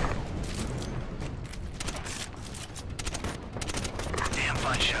 Damn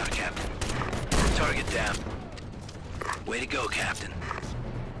fine shot, Captain. Target down. Way to go, Captain.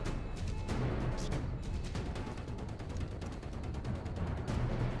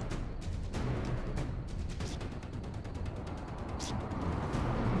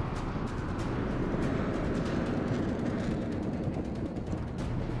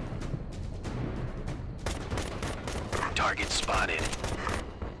 Target spotted.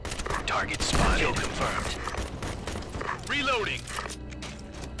 Target spotted. Kill confirmed. Reloading.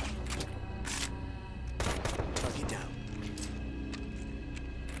 Target down.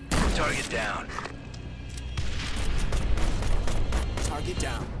 Target down. Target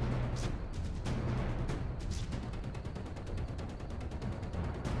down.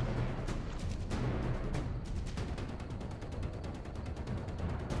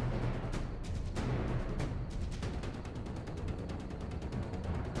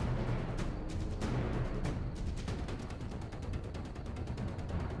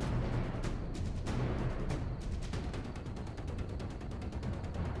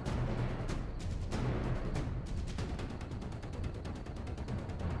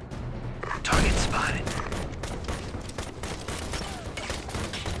 Target spotted.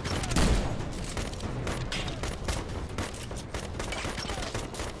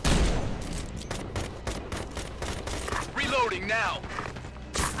 Reloading now.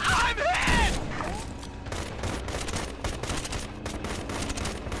 I'm hit!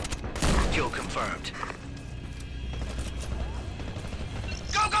 Kill confirmed.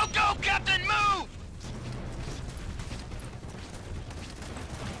 Go, go, go, Captain, move!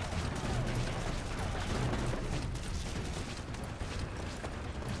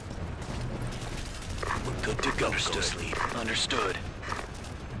 We're good to go. Understood. Understood.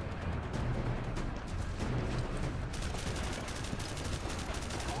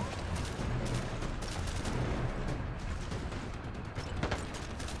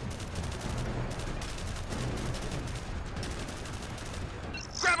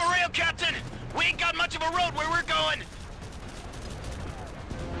 Grab a rail, Captain! We ain't got much of a road where we're going!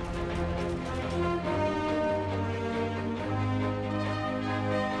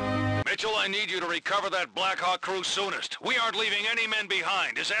 Mitchell, I need you to recover that Black Hawk crew soonest. We aren't leaving any men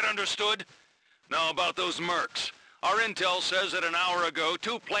behind. Is that understood? Now about those mercs. Our intel says that an hour ago,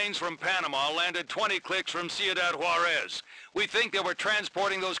 2 planes from Panama landed 20 clicks from Ciudad Juárez. We think they were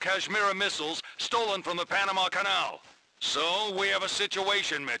transporting those Kashmira missiles stolen from the Panama Canal. So, we have a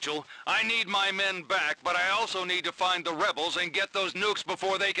situation, Mitchell. I need my men back, but I also need to find the rebels and get those nukes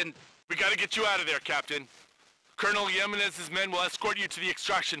before they can... We gotta get you out of there, Captain. Colonel Yemenez's men will escort you to the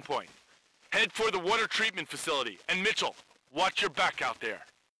extraction point. Head for the water treatment facility. And Mitchell, watch your back out there.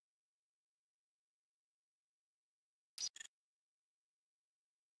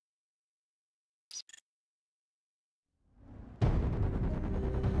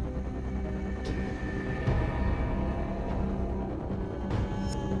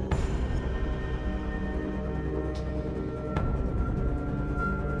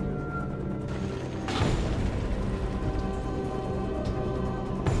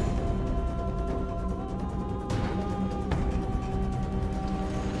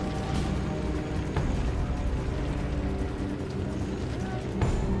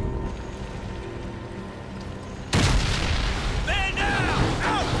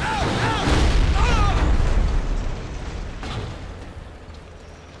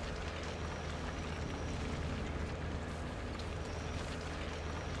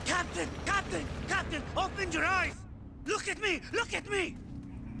 Captain, open your eyes! Look at me! Look at me!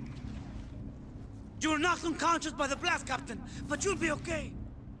 You were knocked unconscious by the blast, Captain, but you'll be okay.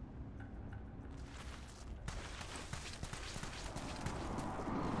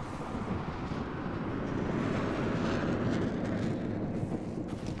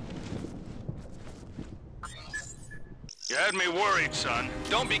 You had me worried, son.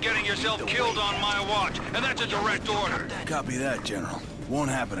 Don't be getting yourself killed on my watch, and that's a direct order. Copy that, General. Won't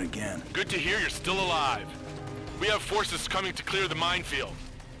happen again. Good to hear you're still alive. We have forces coming to clear the minefield.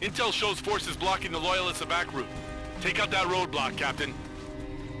 Intel shows forces blocking the Loyalists' back route. Take out that roadblock, Captain.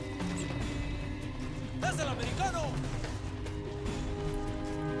 ¡Es el americano!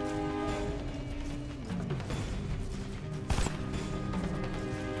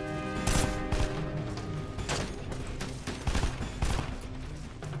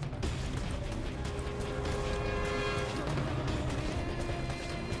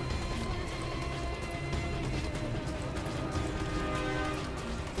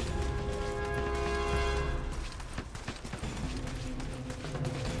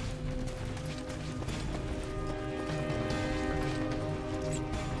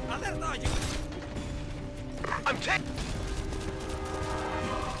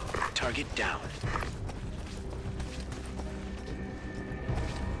 Target down.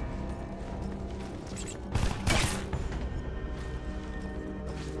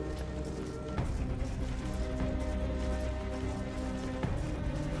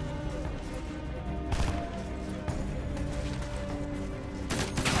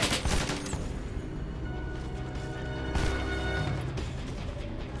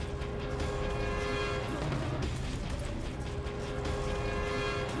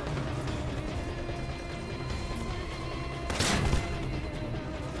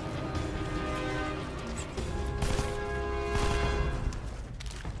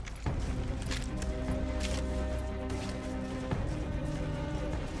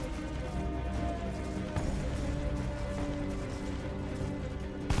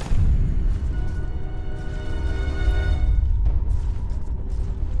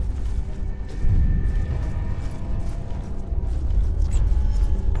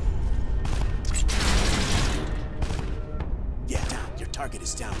 Target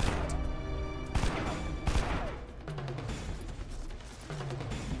is down.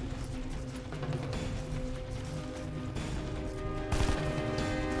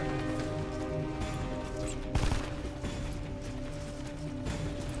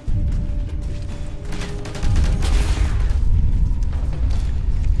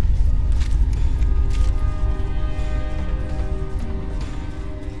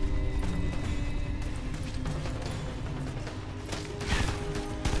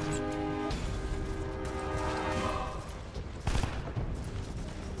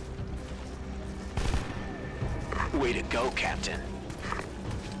 Way to go, Captain.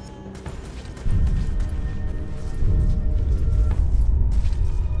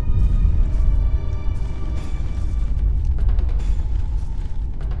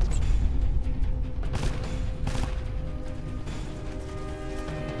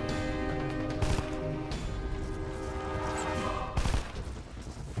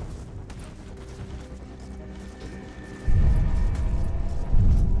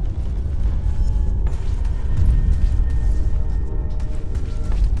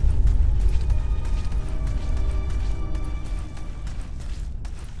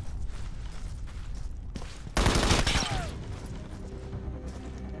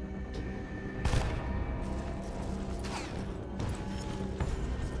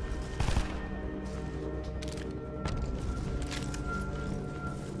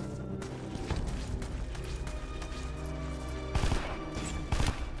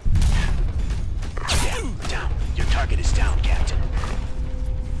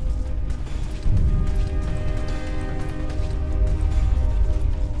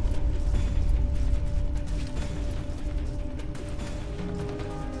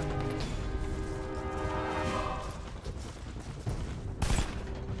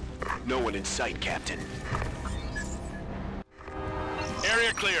 No one in sight, Captain.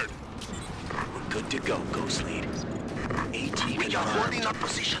 Area cleared. We're good to go, Ghost Lead. AT We are holding our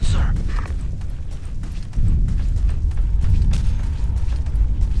position, sir.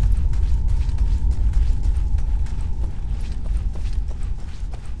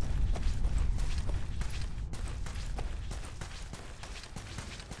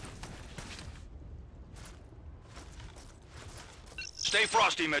 Stay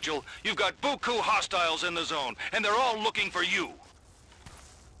frosty, Mitchell. You've got buku hostiles in the zone, and they're all looking for you.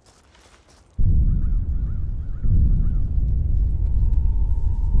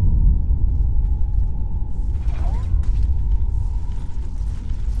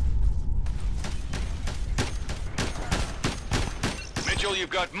 Mitchell, you've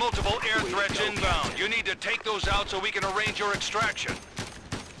got multiple air threats inbound. You need to take those out so we can arrange your extraction.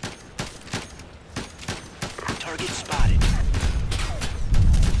 Target spotted.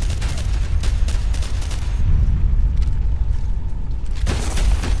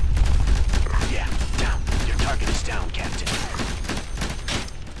 Yeah, down. Your target is down, Captain.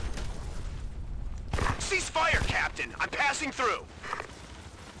 Cease fire, Captain! I'm passing through!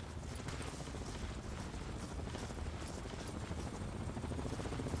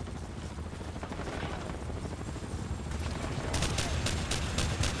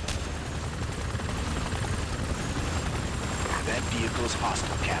 That vehicle's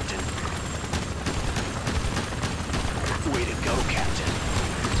hostile, Captain. Way to go, Captain.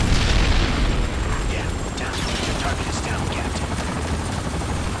 Yeah, down. Your target is down, Captain.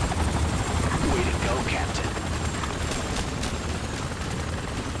 Way to go, Captain.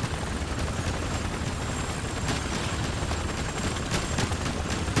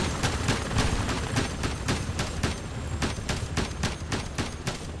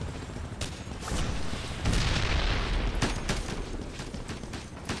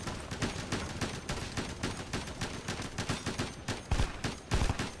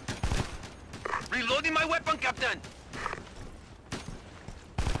 Reloading my weapon, Captain!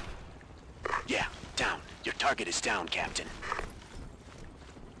 Yeah, down. Your target is down, Captain.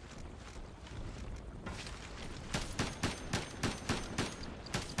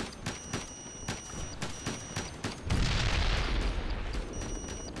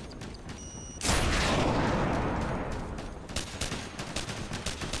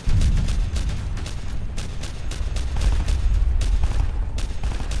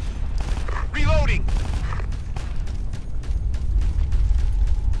 Reloading!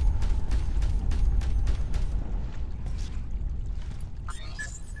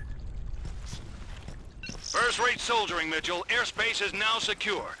 First-rate soldiering, Mitchell. Airspace is now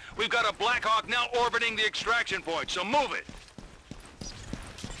secure. We've got a Black Hawk now orbiting the extraction point, so move it.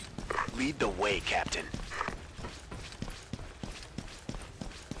 Lead the way, Captain.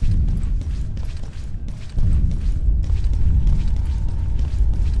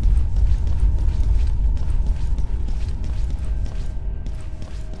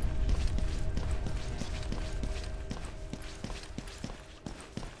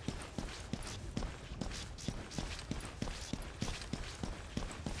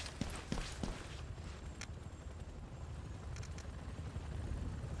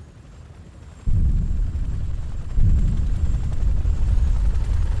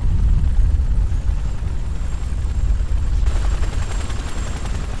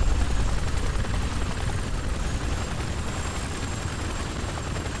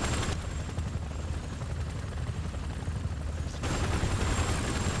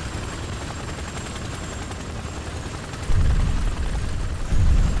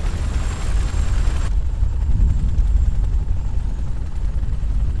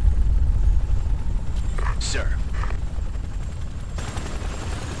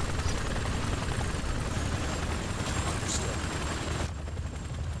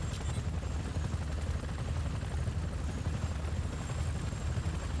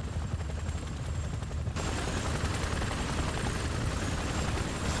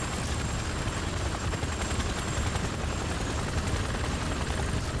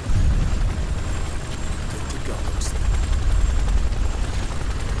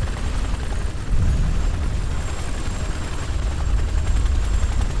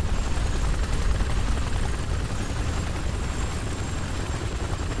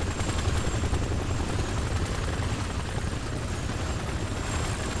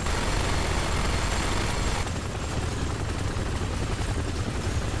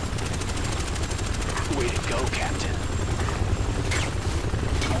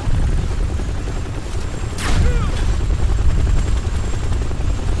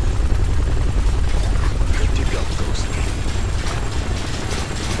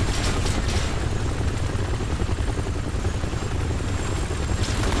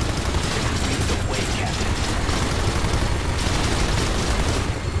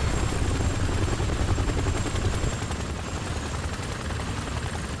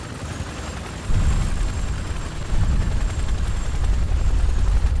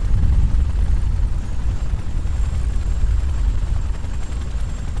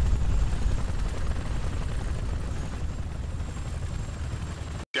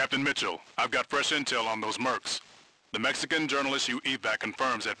 Captain Mitchell, I've got fresh intel on those mercs. The Mexican journalist you evac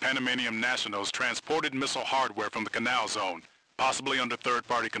confirms that Panamanian nationals transported missile hardware from the canal zone, possibly under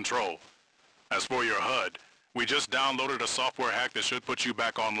third-party control. As for your HUD, we just downloaded a software hack that should put you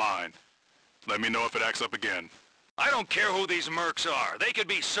back online. Let me know if it acts up again. I don't care who these mercs are. They could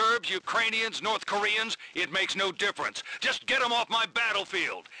be Serbs, Ukrainians, North Koreans. It makes no difference. Just get them off my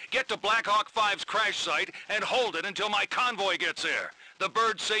battlefield. Get to Black Hawk 5's crash site and hold it until my convoy gets there. The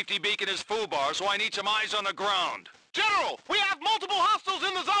bird safety beacon is FUBAR, so I need some eyes on the ground. General, we have multiple hostiles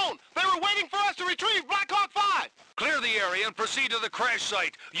in the zone. They were waiting for us to retrieve Black Hawk 5. Clear the area and proceed to the crash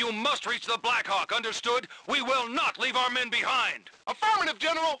site. You must reach the Black Hawk, understood? We will not leave our men behind. Affirmative,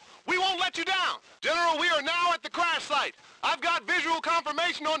 General. We won't let you down. General, we are now at the crash site. I've got visual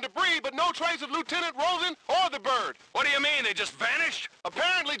confirmation on debris, but no trace of Lieutenant Rosen or the bird. What do you mean? They just vanished?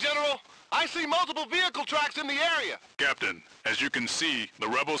 Apparently, General. I see multiple vehicle tracks in the area. Captain, as you can see, the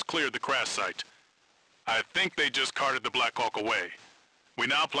rebels cleared the crash site. I think they just carted the Black Hawk away. We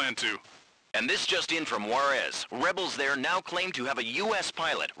now plan to... And this just in from Juarez. Rebels there now claim to have a U.S.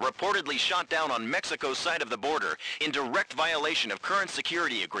 pilot reportedly shot down on Mexico's side of the border in direct violation of current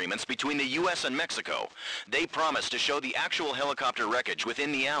security agreements between the U.S. and Mexico. They promised to show the actual helicopter wreckage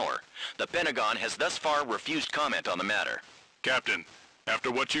within the hour. The Pentagon has thus far refused comment on the matter. Captain,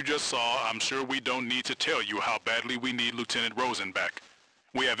 after what you just saw, I'm sure we don't need to tell you how badly we need Lieutenant Rosen back.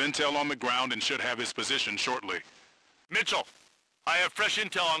 We have intel on the ground and should have his position shortly. Mitchell, I have fresh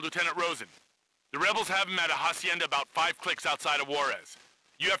intel on Lieutenant Rosen. The rebels have him at a hacienda about 5 clicks outside of Juarez.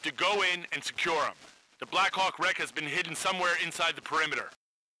 You have to go in and secure him. The Black Hawk wreck has been hidden somewhere inside the perimeter.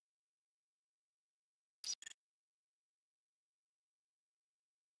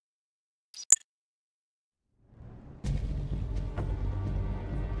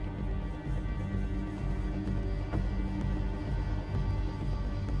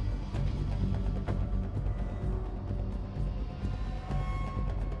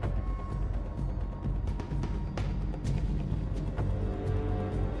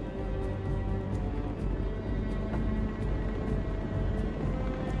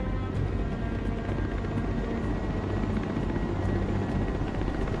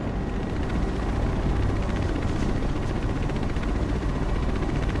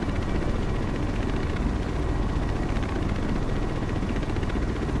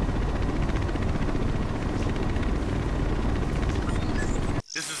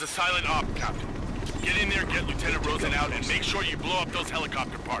 Silent op, Captain. Get in there, get Lieutenant Rosen out, and make sure you blow up those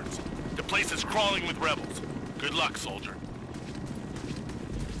helicopter parts. The place is crawling with rebels. Good luck, soldier.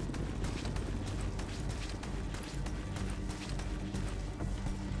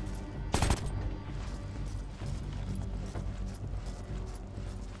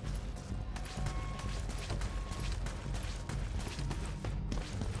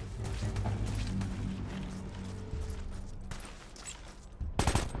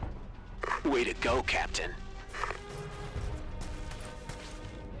 Way to go, Captain.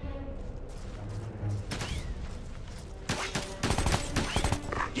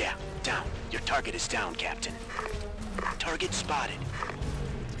 Yeah, down. Your target is down, Captain. Target spotted.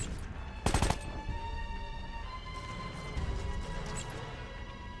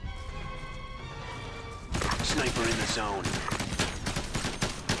 Sniper in the zone.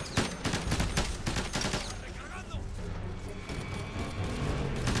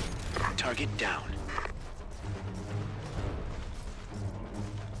 Target down.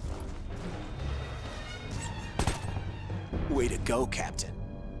 Way to go, Captain.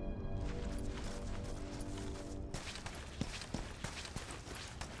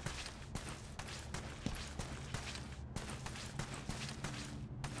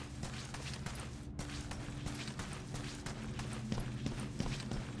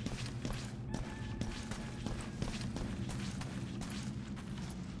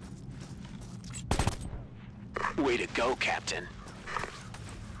 Way to go, Captain.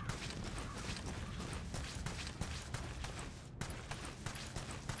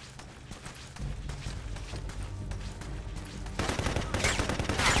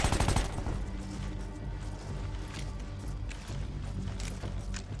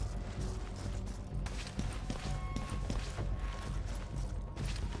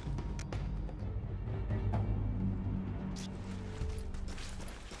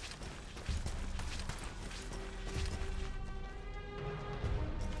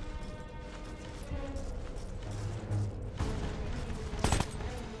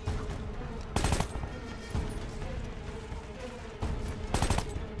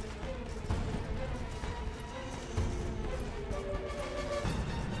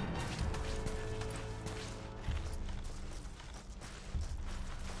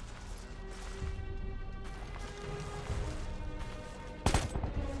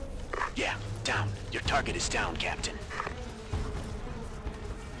 Down. Your target is down, Captain.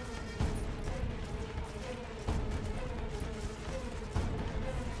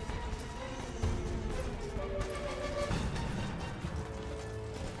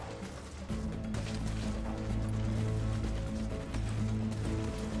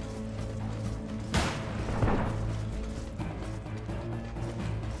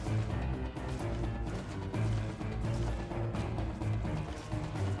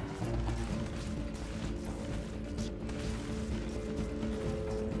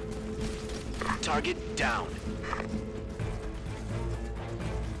 Target down.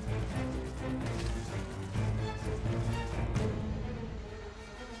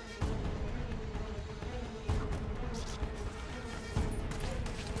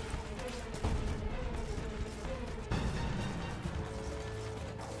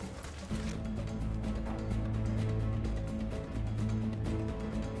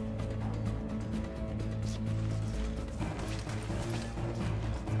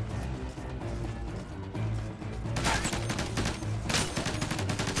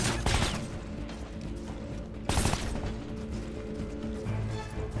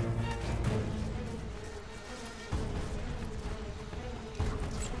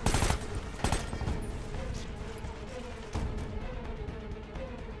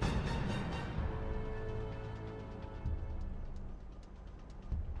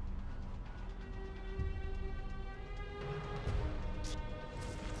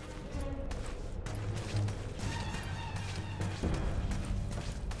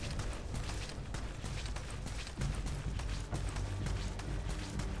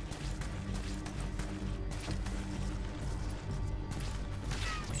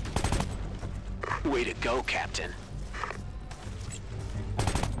 Way to go, Captain.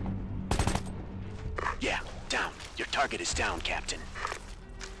 Yeah, down. Your target is down, Captain.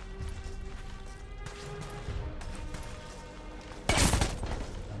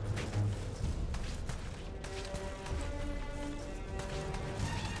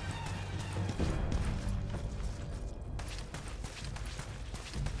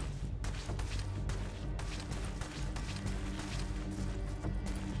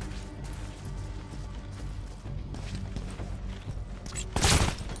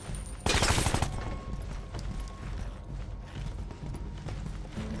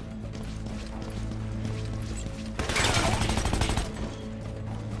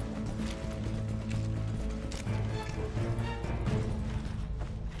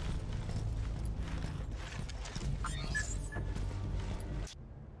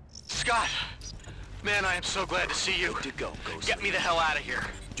 Scott! Man, I am so glad to see you. Good to go, Ghost. Get me the hell out of here.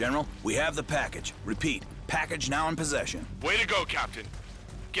 General, we have the package. Repeat, package now in possession. Way to go, Captain.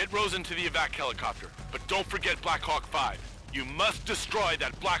 Get Rosen to the evac helicopter, but don't forget Black Hawk 5. You must destroy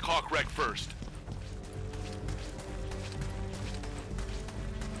that Black Hawk wreck first.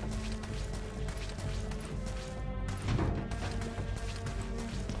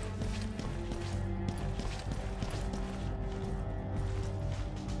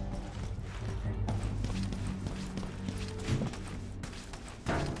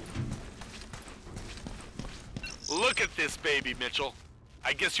 Look at this baby, Mitchell.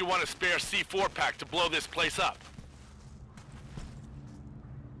 I guess you want a spare C4 pack to blow this place up.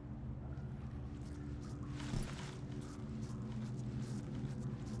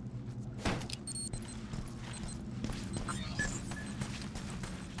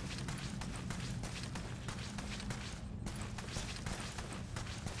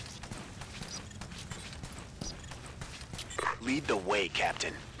 Lead the way,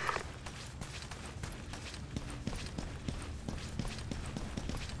 Captain.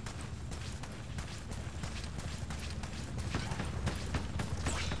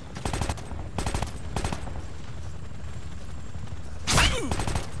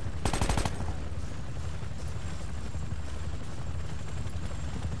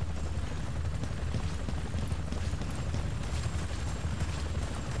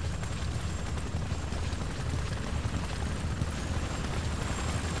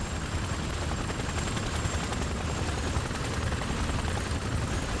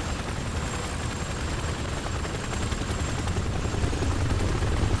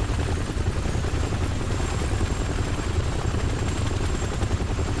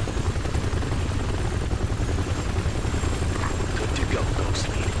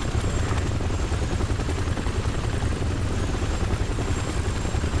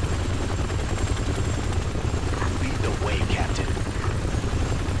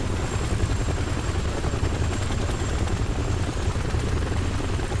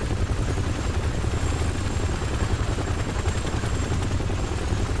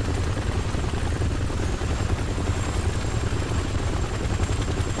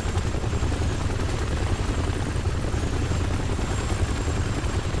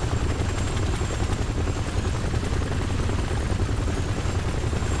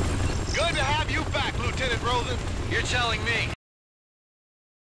 You're telling me.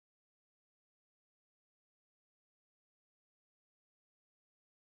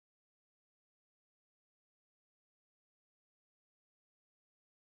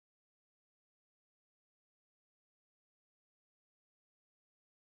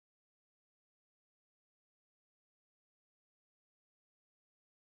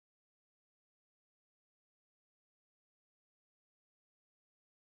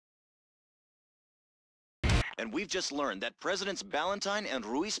 And we've just learned that Presidents Ballantyne and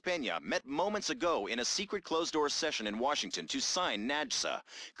Ruiz Peña met moments ago in a secret closed-door session in Washington to sign NAJSA,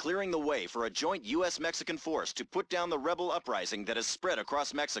 clearing the way for a joint U.S.-Mexican force to put down the rebel uprising that has spread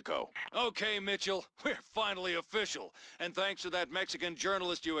across Mexico. Okay, Mitchell, we're finally official. And thanks to that Mexican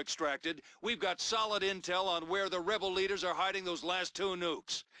journalist you extracted, we've got solid intel on where the rebel leaders are hiding those last 2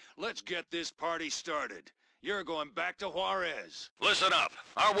 nukes. Let's get this party started. You're going back to Juarez. Listen up.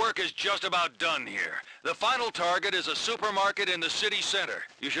 Our work is just about done here. The final target is a supermarket in the city center.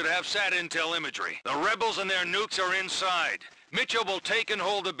 You should have sat intel imagery. The rebels and their nukes are inside. Mitchell will take and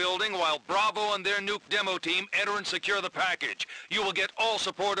hold the building while Bravo and their nuke demo team enter and secure the package. You will get all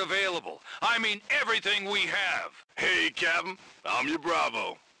support available. I mean everything we have. Hey, Captain. I'm your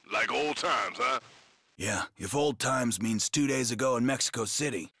Bravo. Like old times, huh? Yeah, if old times means 2 days ago in Mexico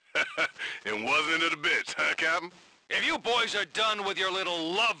City. And wasn't it a bitch, huh, Captain? If you boys are done with your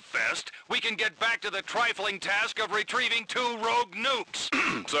little love fest, we can get back to the trifling task of retrieving 2 rogue nukes.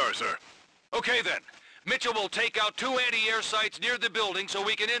 Sorry, sir. Okay then. Mitchell will take out 2 anti-air sites near the building so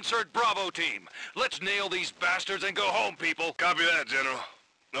we can insert Bravo team. Let's nail these bastards and go home, people. Copy that, General.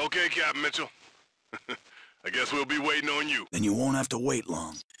 Okay, Captain Mitchell. I guess we'll be waiting on you. Then you won't have to wait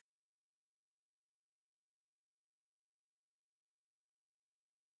long.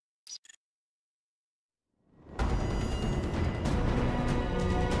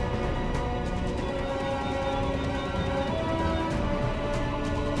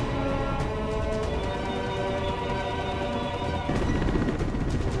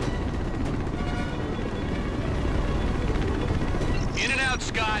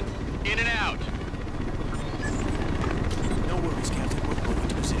 Scott, in and out. No worries, Captain. We're going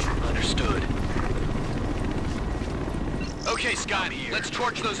into position. Understood. Okay, Scott, let's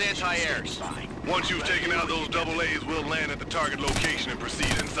torch those anti-airs. Once you've taken out those double A's, we'll land at the target location and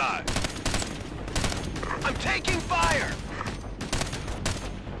proceed inside. I'm taking fire!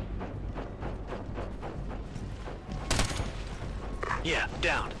 Yeah,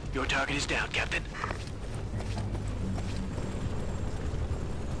 down. Your target is down, Captain.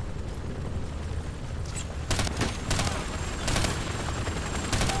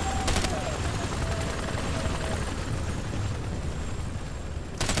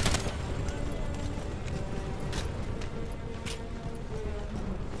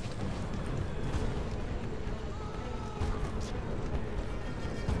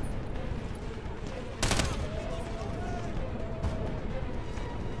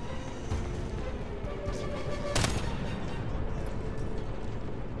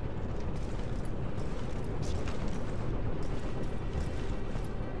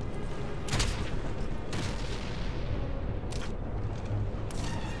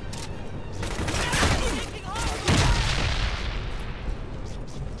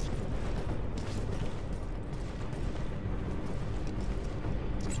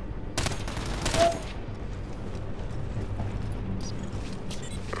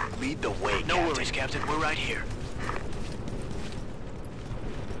 Lead the way, No worries, Captain. We're right here.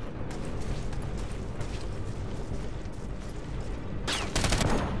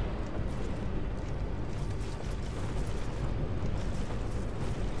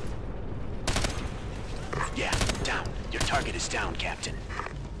 Yeah, down. Your target is down, Captain.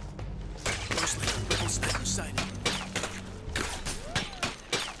 Rebel sniper sighted.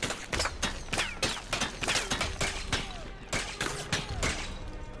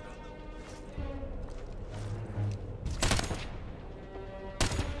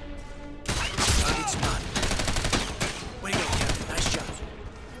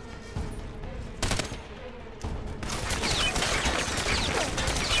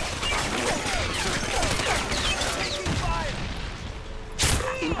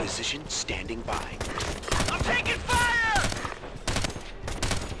 Position, standing by. I'm taking fire!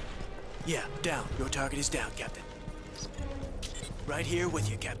 Yeah, down. Your target is down, Captain. Right here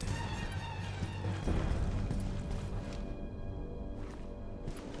with you, Captain.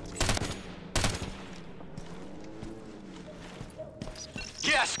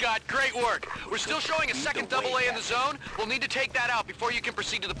 Yeah, Scott, great work. We're still showing a second double A in the zone. We'll need to take that out before you can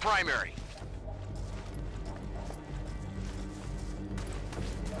proceed to the primary.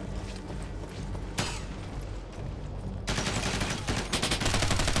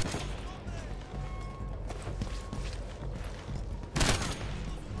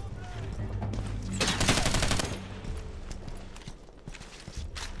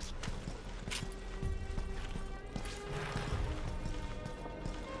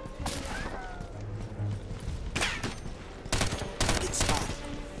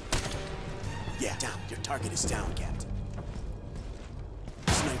 Yeah, down. Your target is down, Captain.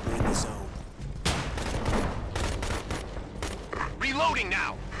 Sniper in the zone. Reloading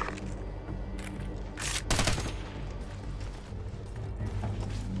now!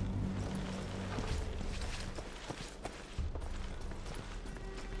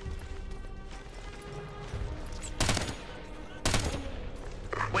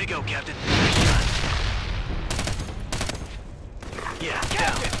 Way to go, Captain. Nice shot. Yeah,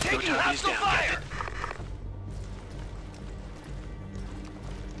 Captain, down. taking Your target is hostile down, fire! Captain.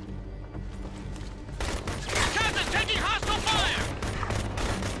 Captain, taking hostile fire!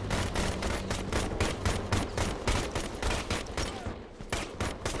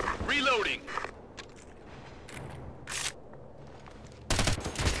 Reloading.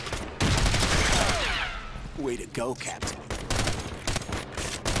 Way to go, Captain.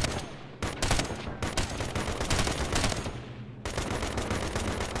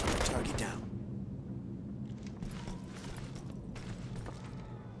 Target down.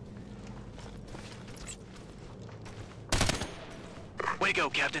 Way to go,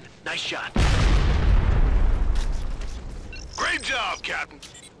 Captain. Nice shot. Great job, Captain.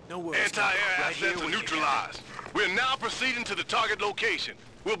 No worries. Anti-air Right here assets are with you, neutralized. We're now proceeding to the target location.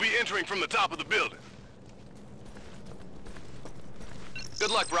 We'll be entering from the top of the building.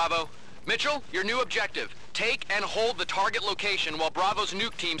 Good luck, Bravo. Mitchell, your new objective. Take and hold the target location while Bravo's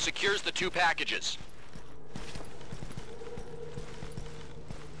nuke team secures the 2 packages.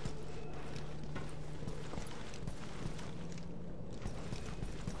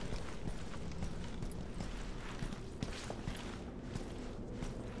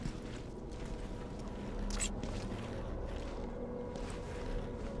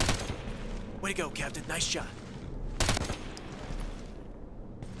 Way to go, Captain. Nice shot.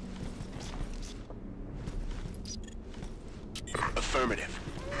 Affirmative.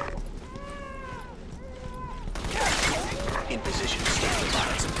 In position. Stand by.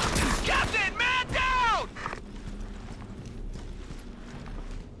 Captain, man down!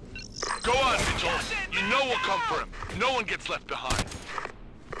 Go on, Mitchell. You know we'll come for him. No one gets left behind.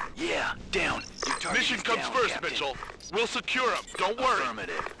 Yeah, down. Your target Mission is comes down, first, Captain. Mitchell. We'll secure him. Don't worry.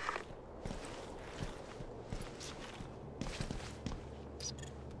 Affirmative.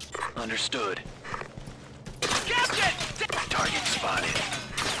 Understood. Captain! Target spotted.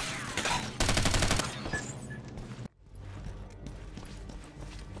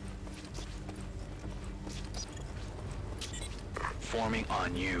 Forming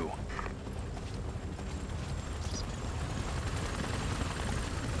on you.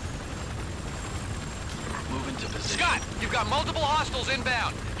 Move into position. Scott, you've got multiple hostiles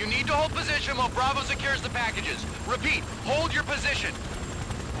inbound. You need to hold position while Bravo secures the packages. Repeat, hold your position.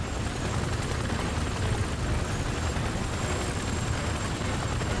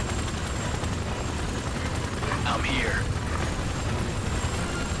 I'm here.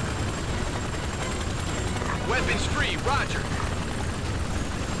 Weapons free, roger.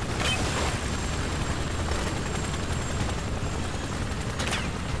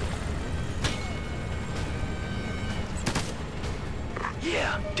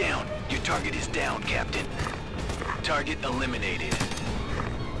 Yeah, down. Your target is down, Captain. Target eliminated.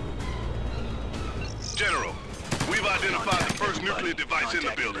 General, we've identified the first nuclear device in the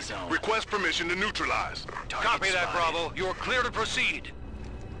Contacting building. zone. Request permission to neutralize. Copy that, spotted. Bravo. You're clear to proceed.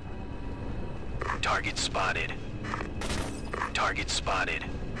 Target spotted. Target spotted.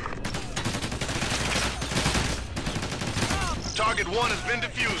 Target 1 has been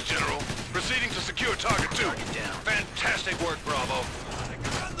defused, General. Proceeding to secure target 2. Target down. Fantastic work, Bravo.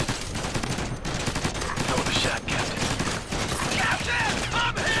 Hell of a shot, Captain. Captain!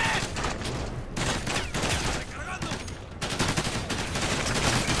 I'm hit!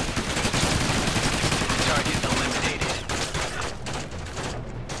 Target eliminated.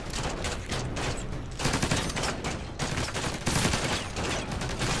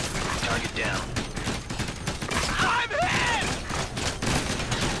 Target down. I'm hit!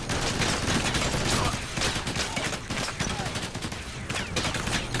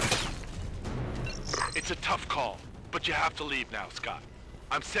 It's a tough call, but you have to leave now, Scott.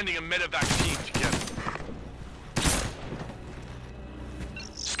 I'm sending a medevac team to get him.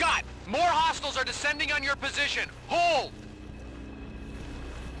 Scott, more hostiles are descending on your position. Hold!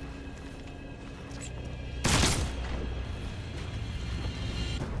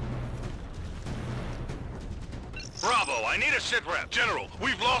 Bravo, I need a sitrep. General,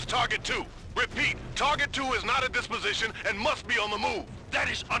 we've lost target 2. Repeat, target 2 is not at this position and must be on the move. That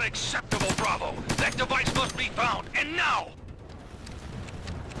is unacceptable, Bravo. That device must be found, and now!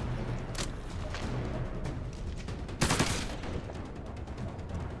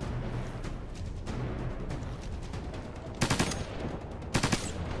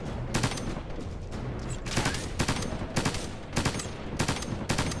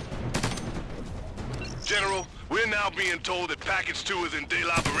 now being told that Package 2 is in De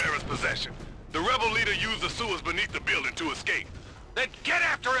La Barrera's possession. The rebel leader used the sewers beneath the building to escape. Then get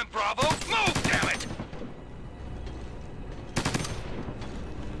after him, Bravo! Move, damn it!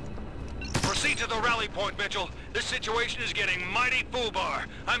 Proceed to the rally point, Mitchell. This situation is getting mighty foobar.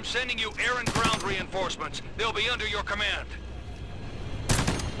 I'm sending you air and ground reinforcements. They'll be under your command.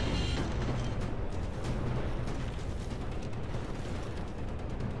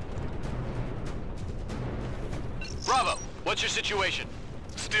 Bravo, what's your situation?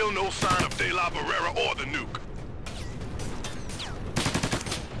 Still no sign of De La Barrera or the nuke.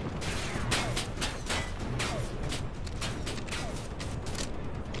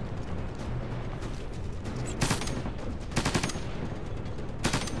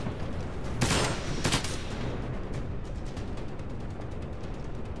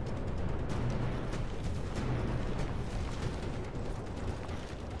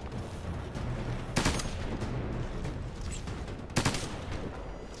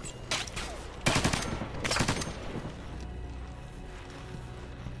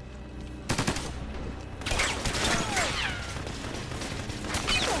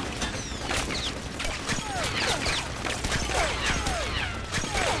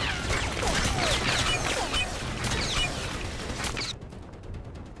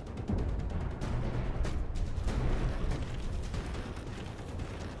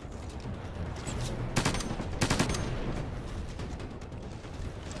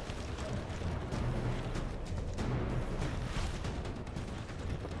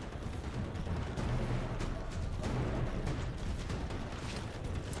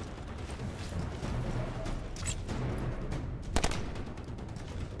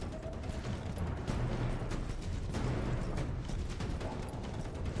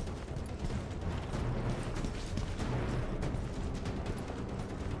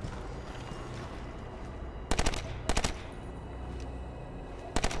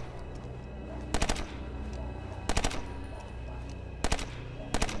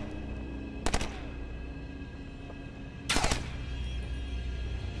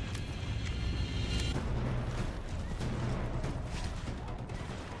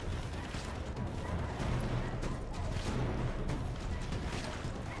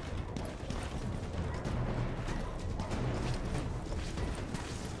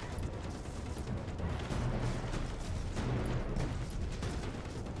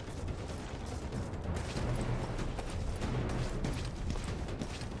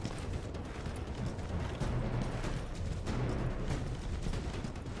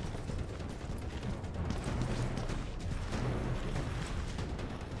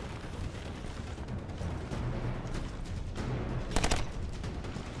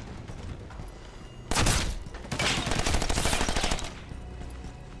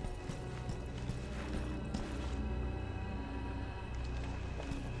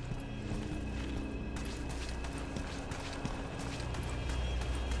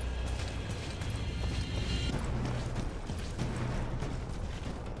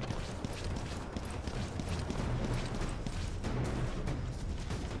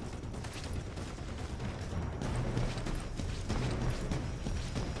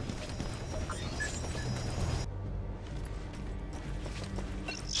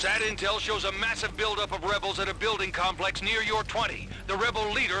 SAT intel shows a massive buildup of rebels at a building complex near your 20. The rebel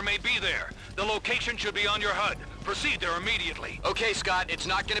leader may be there. The location should be on your HUD. Proceed there immediately. Okay, Scott, it's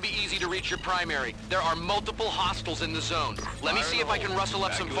not gonna be easy to reach your primary. There are multiple hostiles in the zone. Let me see if I can rustle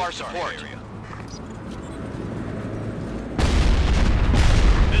up some far support.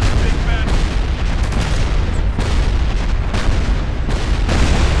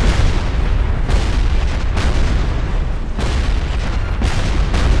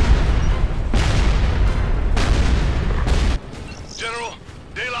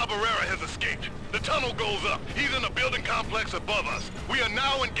 Above us. We are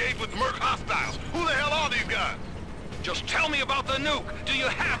now engaged with Merc hostiles. Who the hell are these guys? Just tell me about the nuke. Do you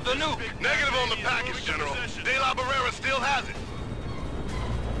have the nuke? Negative on the package, General. De La Barrera still has it.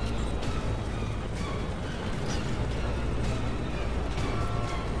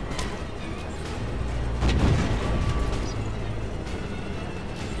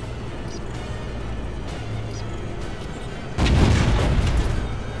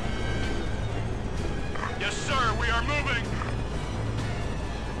 Yes, sir. We are moving.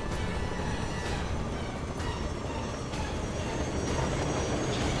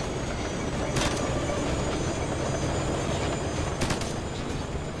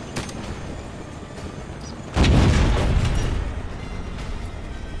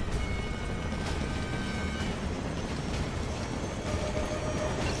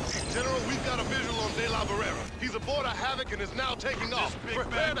 havoc and is now taking off.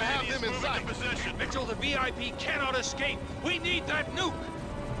 Prepare to have them in sight. Mitchell, the VIP cannot escape. We need that nuke.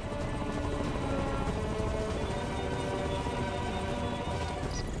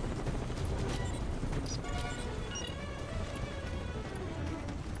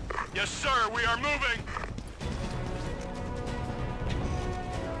 Yes, sir, we are moving!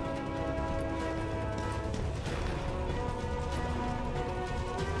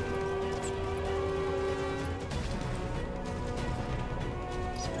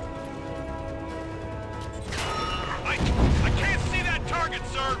 I can't see that target,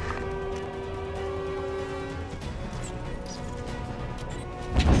 sir!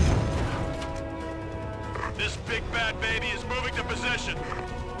 This big bad baby is moving to position.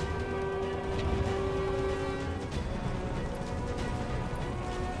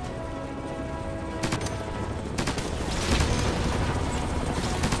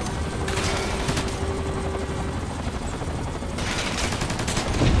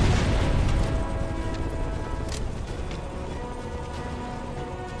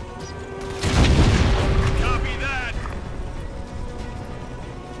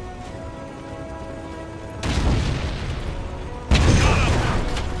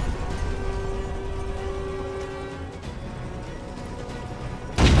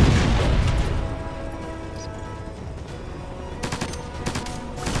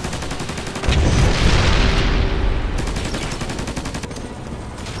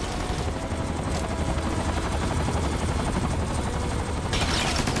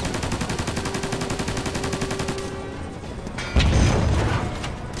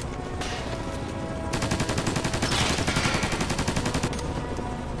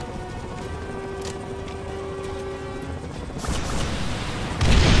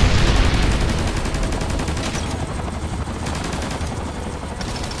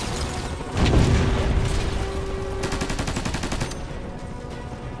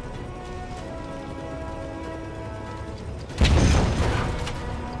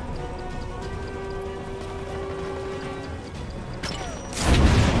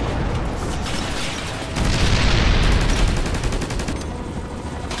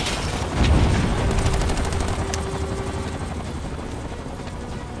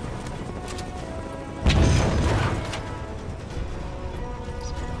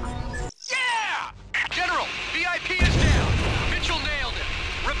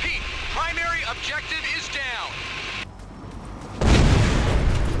 Objective is down.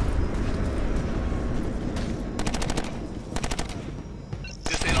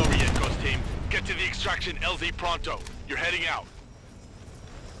 This ain't over yet, Ghost Team. Get to the extraction LZ pronto. You're heading out.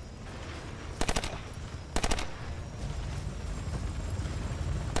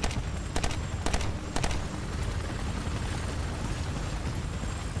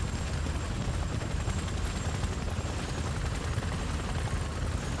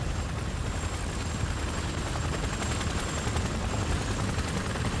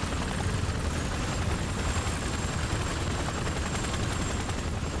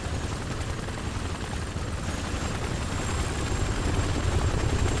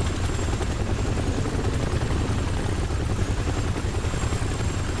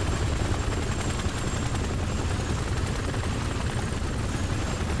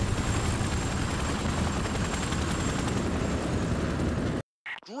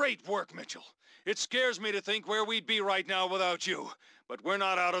 Great work, Mitchell. It scares me to think where we'd be right now without you. But we're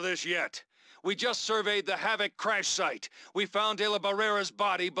not out of this yet. We just surveyed the Havoc crash site. We found De La Barrera's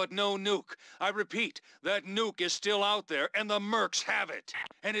body, but no nuke. I repeat, that nuke is still out there, and the mercs have it.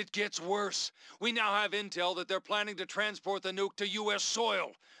 And it gets worse. We now have intel that they're planning to transport the nuke to U.S.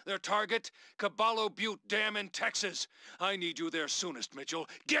 soil. Their target? Caballo Butte Dam in Texas. I need you there soonest, Mitchell.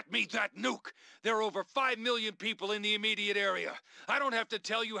 Get me that nuke! There are over 5 million people in the immediate area. I don't have to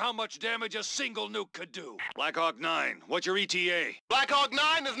tell you how much damage a single nuke could do. Black Hawk 9, what's your ETA? Black Hawk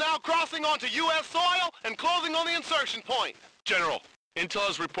 9 is now crossing onto U.S. soil and closing on the insertion point. General, intel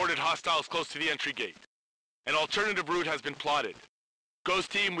has reported hostiles close to the entry gate. An alternative route has been plotted.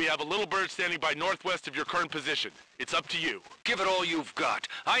 Ghost Team, we have a little bird standing by northwest of your current position. It's up to you. Give it all you've got.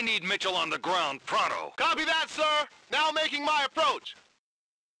 I need Mitchell on the ground, pronto. Copy that, sir. Now making my approach.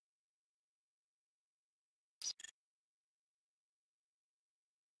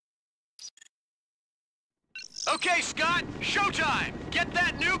 Okay, Scott, showtime! Get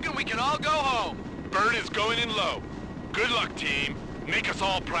that nuke and we can all go home. Bird is going in low. Good luck, team. Make us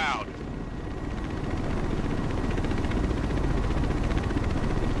all proud.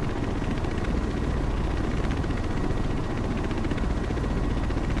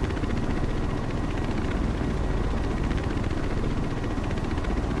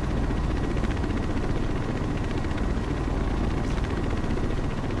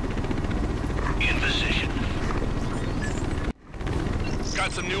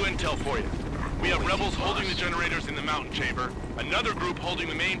 got some new intel for you. We have rebels holding the generators in the mountain chamber, another group holding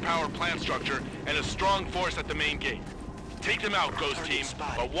the main power plant structure, and a strong force at the main gate. Take them out, Ghost Team,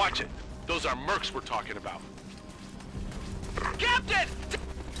 but watch it. Those are mercs we're talking about. Captain!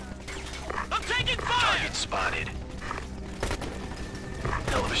 I'm taking fire! Target spotted.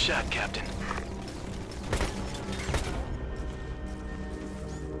 Hell of a shot, Captain.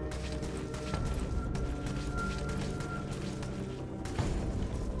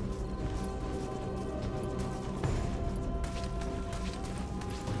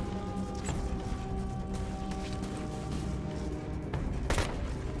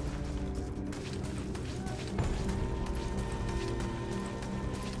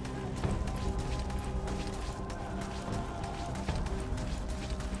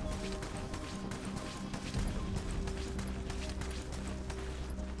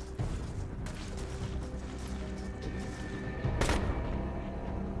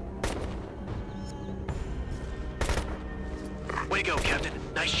 Way to go, Captain.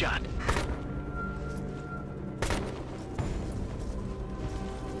 Nice shot.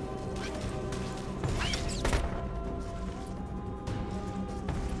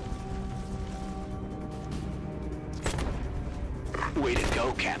 Way to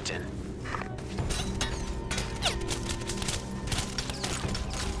go, Captain.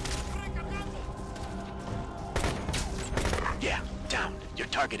 Yeah, down. Your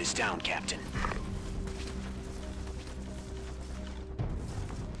target is down, Captain.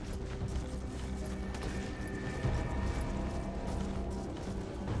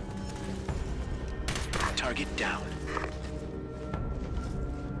 Target down.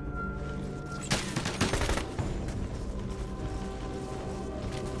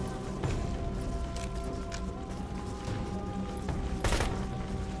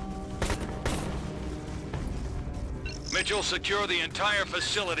 Mitchell, secure the entire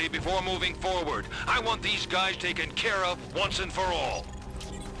facility before moving forward. I want these guys taken care of once and for all.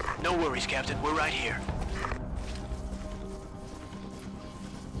 No worries, Captain. We're right here.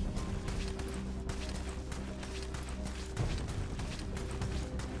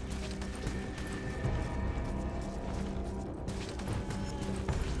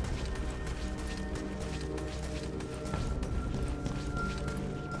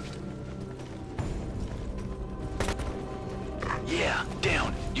 Yeah,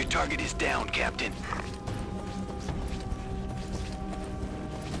 down. Your target is down, Captain.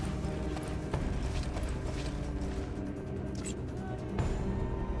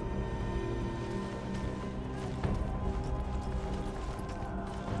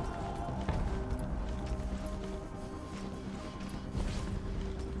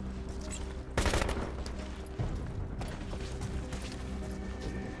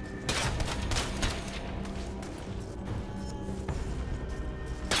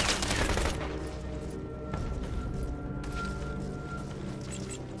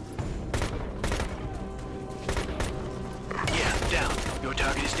 Your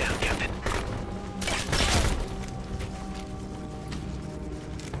target is down, Captain.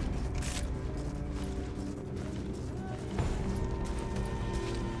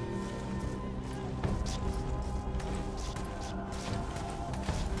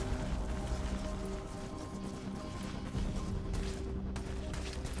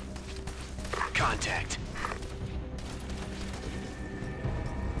 Contact.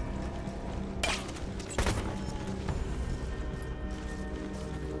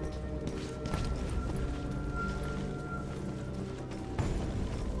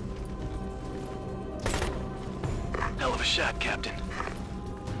 Hell of a shot, Captain.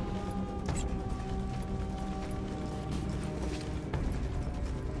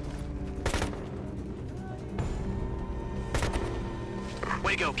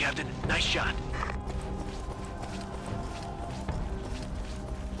 Way to go, Captain. Nice shot.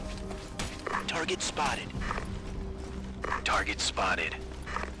 Target spotted. Target spotted.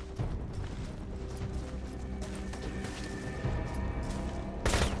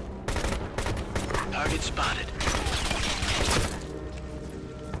 Target spotted.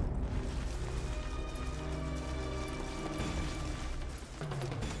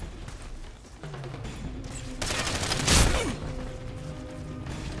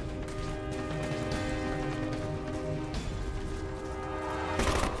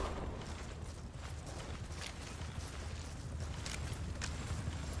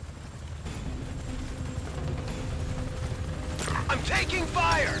 I'm taking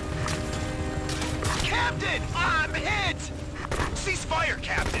fire! Captain! I'm hit! Cease fire,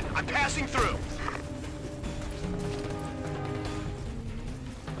 Captain! I'm passing through!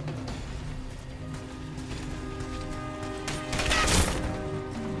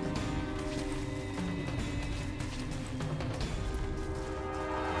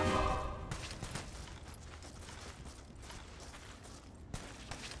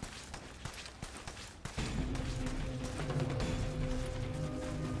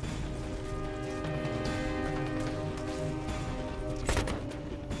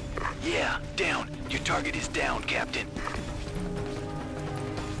 Your target is down, Captain.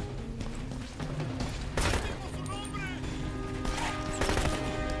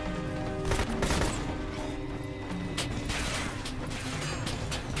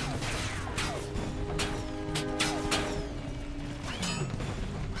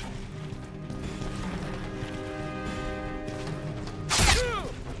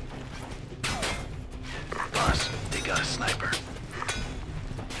 Boss, they got a sniper.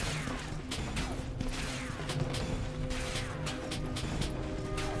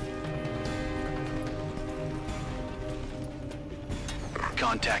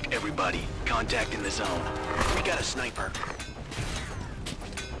 Contact everybody. Contact in the zone. We got a sniper.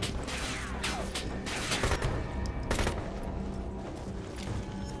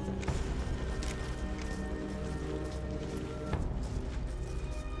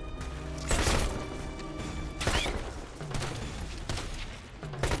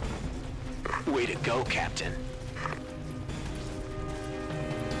 Way to go, Captain.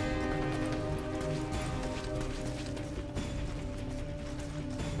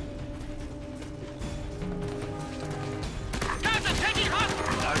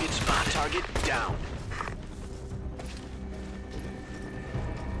 Target spot. Target down.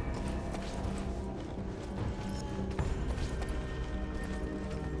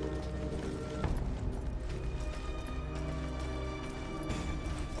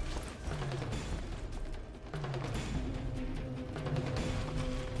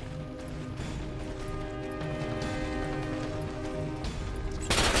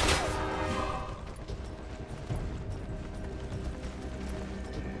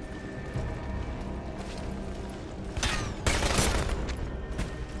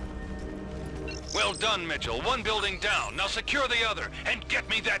 Well done, Mitchell. One building down. Now secure the other, and get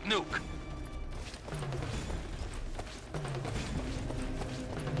me that nuke.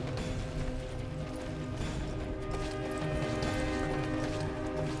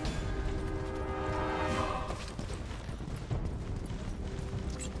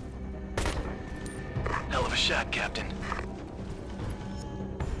 Hell of a shot, Captain.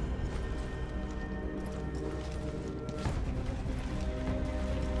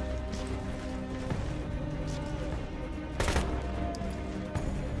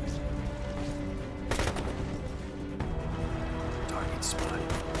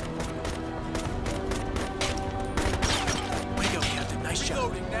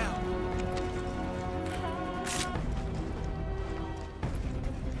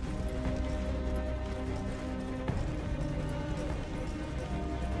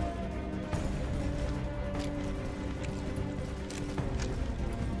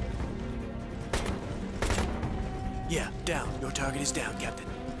 Yeah, down. Your target is down, Captain.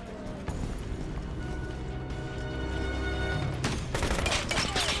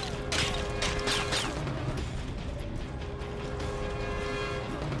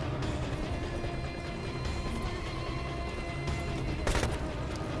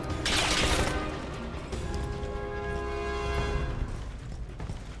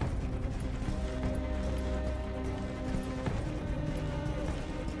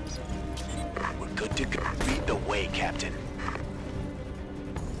 We're good to go. Lead the way, Captain.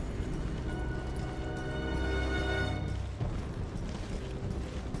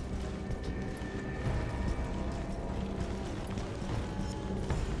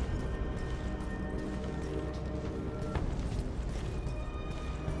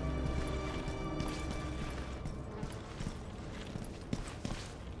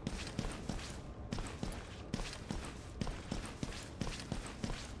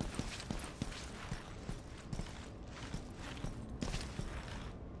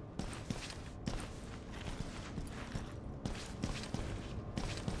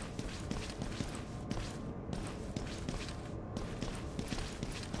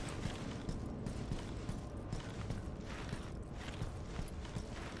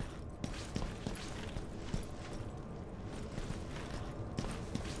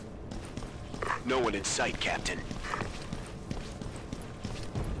 No one in sight, Captain.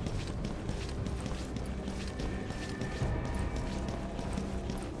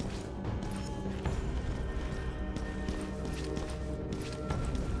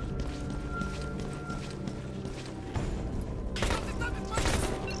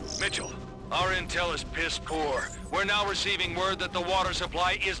 Mitchell, our intel is piss poor. We're now receiving word that the water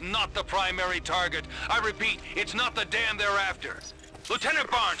supply is not the primary target. I repeat, it's not the dam they're after.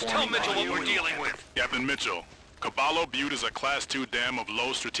 Lieutenant Barnes, tell Mitchell what we're dealing with. Captain Mitchell, Caballo Butte is a Class 2 dam of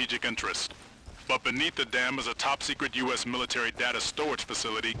low strategic interest. But beneath the dam is a top-secret U.S. military data storage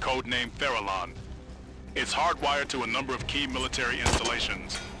facility codenamed Farallon. It's hardwired to a number of key military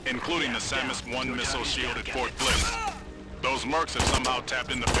installations, including the Samus-1 missile shield at Fort Bliss. Those mercs have somehow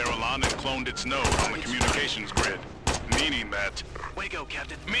tapped into Barrera and cloned its node on the communications grid, meaning that... Way to go,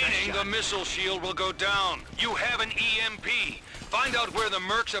 Captain. Meaning the missile shield will go down. You have an EMP. Find out where the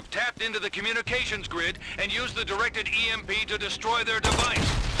mercs have tapped into the communications grid and use the directed EMP to destroy their device.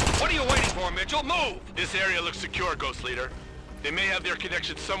 What are you waiting for, Mitchell? Move! This area looks secure, Ghost Leader. They may have their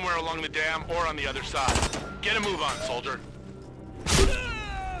connection somewhere along the dam or on the other side. Get a move on, soldier.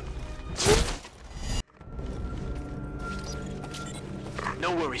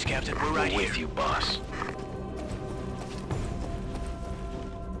 No worries, Captain. We're right here. With you, boss.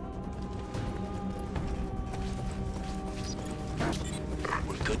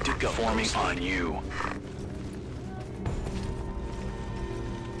 We're good to go. Forming on you.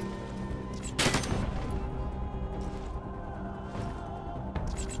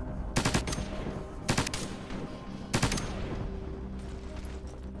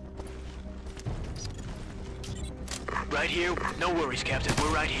 Right here? No worries, Captain.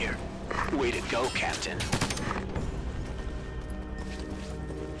 We're right here. Way to go, Captain.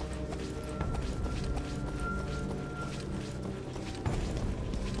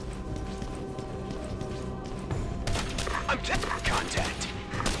 I'm contact.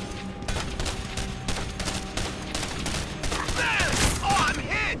 Oh, I'm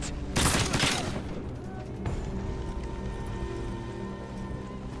hit!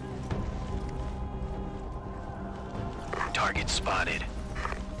 Target spotted.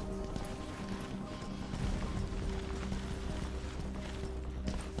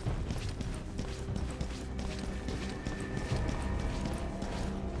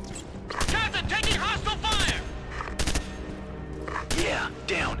 Captain, taking hostile fire! Yeah,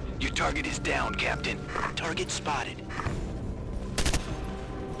 down. Your target is down, Captain. Target spotted.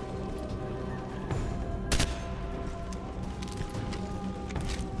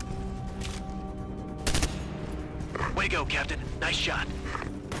 Way to go, Captain. Nice shot.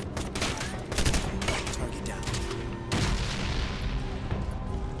 Target down.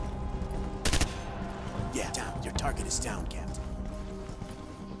 Yeah, down. Your target is down, Captain.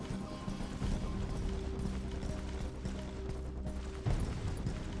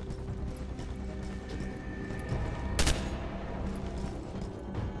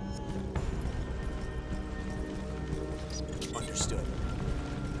 Understood.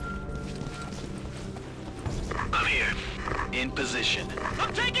 I'm here. In position.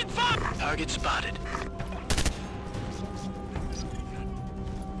 I'm taking fire! Target spotted.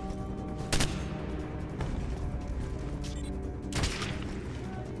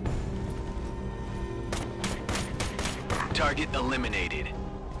 Target eliminated.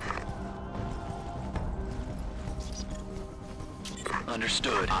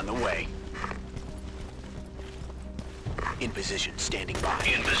 Understood. On the way. In position, standing by.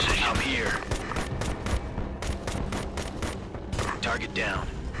 In position. I'm here. Target down.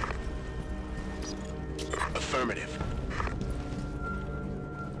 Affirmative.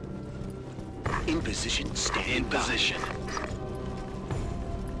 In position, standing In by. position.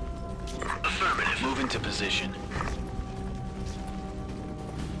 Affirmative. Move into position.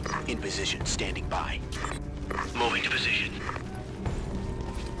 In position, standing by. Moving to position.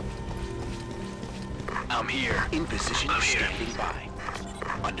 I'm here. In position, I'm here. standing by.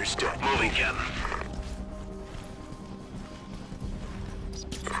 Understood. Moving, Captain.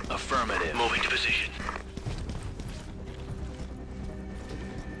 Affirmative. Moving to position.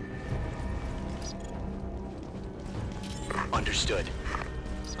 Understood.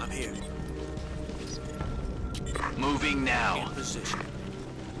 I'm here. Moving now. In position.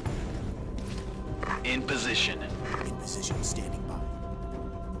 In position. In position, standing by.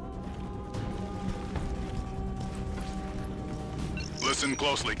 Listen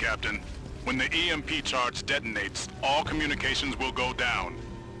closely, Captain. When the EMP charge detonates, all communications will go down.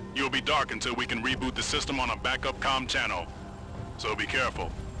 You'll be dark until we can reboot the system on a backup comm channel. So be careful.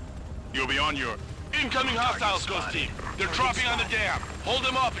 You'll be on your... Incoming hostiles, Ghost Team. They're dropping on the dam. Hold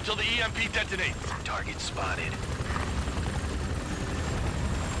them up until the EMP detonates. Target spotted.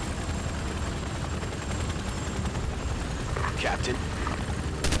 Captain?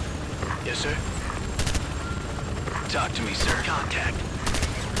 Yes, sir? Talk to me, sir. Contact.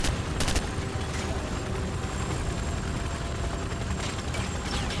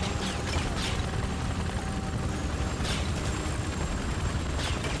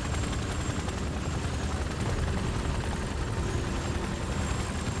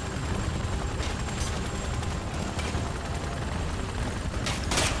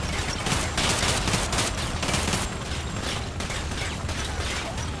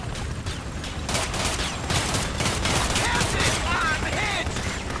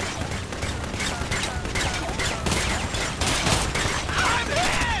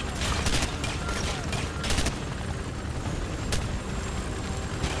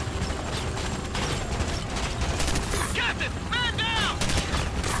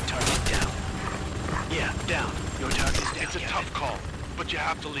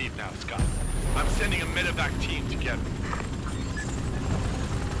 leave now, Scott. I'm sending a medevac team to get him.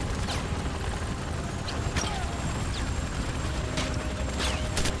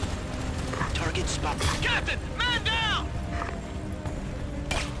 Target spot. Captain! Man down!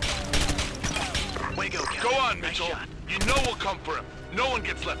 Way to go, Captain. Go on, Nice Mitchell. shot. You know we'll come for him. No one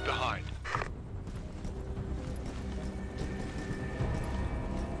gets left behind.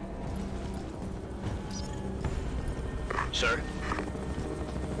 Sir?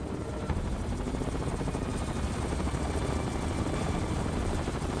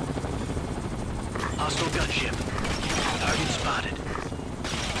 Hostile gunship. Target spotted.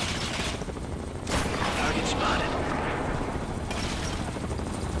 Target spotted.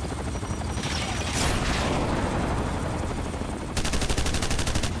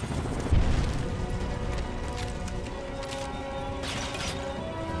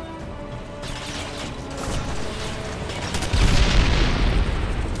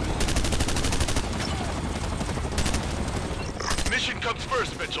 Mission comes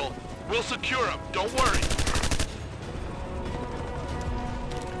first, Mitchell. We'll secure him. Don't worry.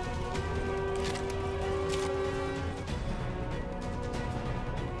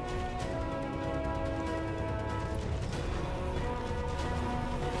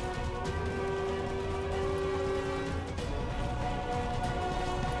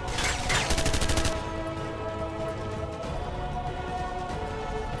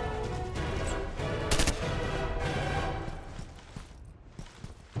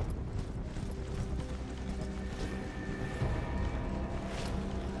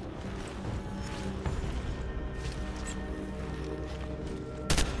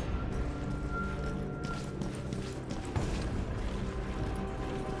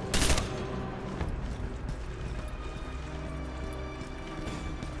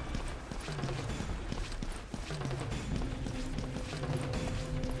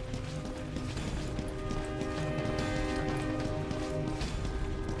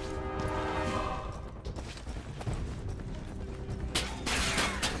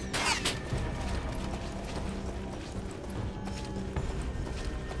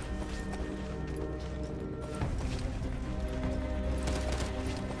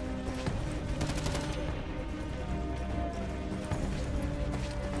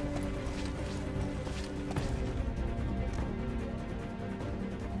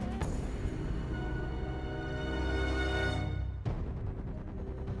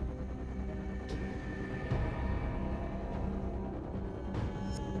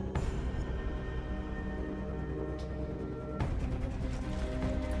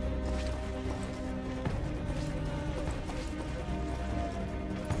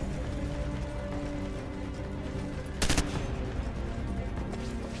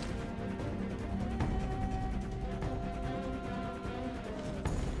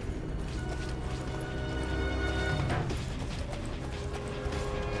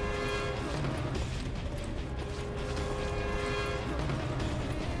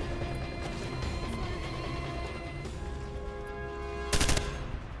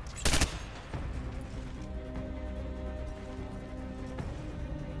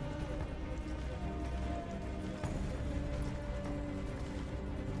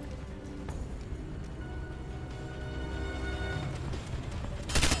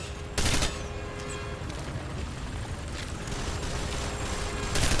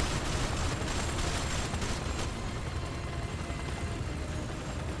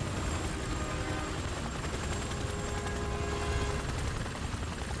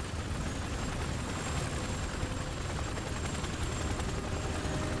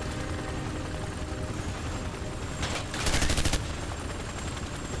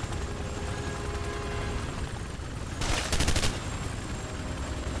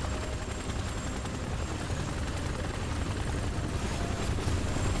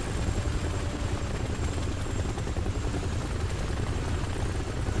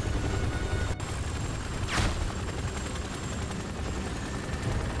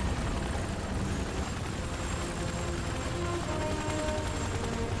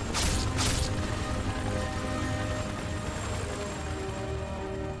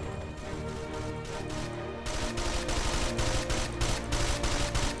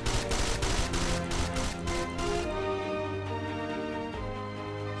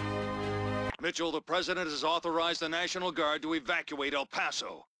 Mitchell, the President has authorized the National Guard to evacuate El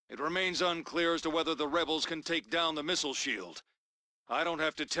Paso. It remains unclear as to whether the rebels can take down the missile shield. I don't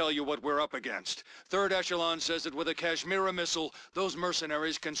have to tell you what we're up against. Third Echelon says that with a Kashmira missile, those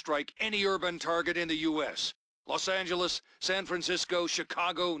mercenaries can strike any urban target in the U.S. Los Angeles, San Francisco,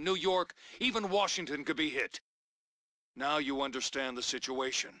 Chicago, New York, even Washington could be hit. Now you understand the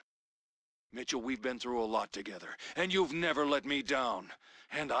situation. Mitchell, we've been through a lot together, and you've never let me down.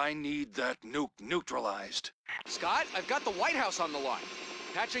 And I need that nuke neutralized. Scott, I've got the White House on the line.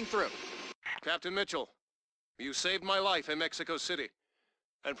 Patching through. Captain Mitchell, you saved my life in Mexico City.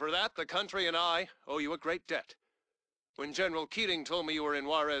 And for that, the country and I owe you a great debt. When General Keating told me you were in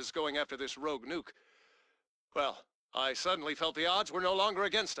Juárez going after this rogue nuke, well, I suddenly felt the odds were no longer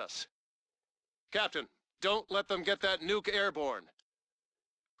against us. Captain, don't let them get that nuke airborne.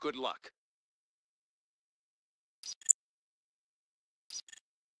 Good luck.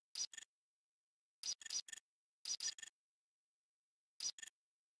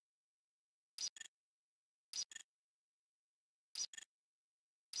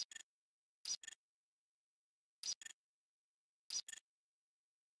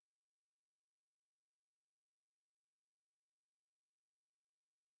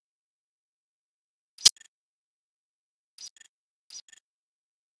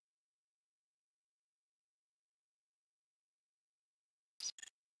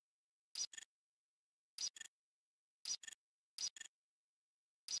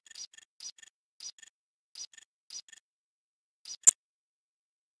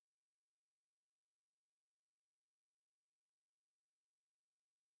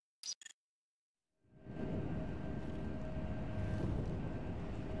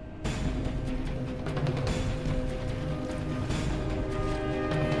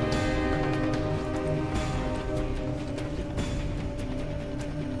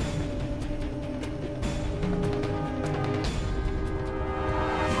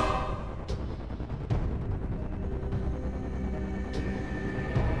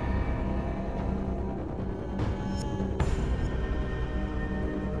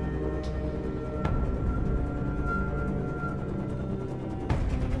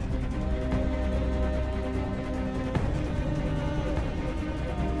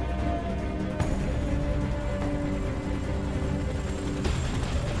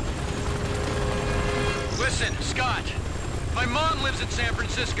 Listen, Scott. My mom lives in San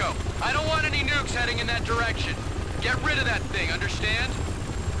Francisco. I don't want any nukes heading in that direction. Get rid of that thing, understand?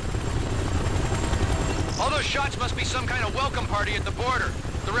 All those shots must be some kind of welcome party at the border.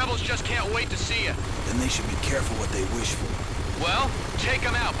 The rebels just can't wait to see you. Then they should be careful what they wish for. Well, take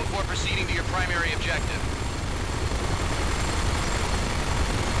them out before proceeding to your primary objective.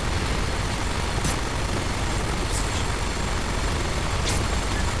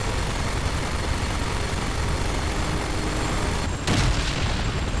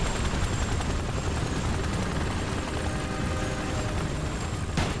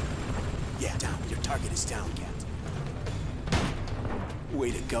 Yeah, down. Your target is down, Captain.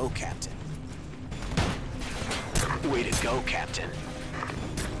 Way to go, Captain. Way to go, Captain.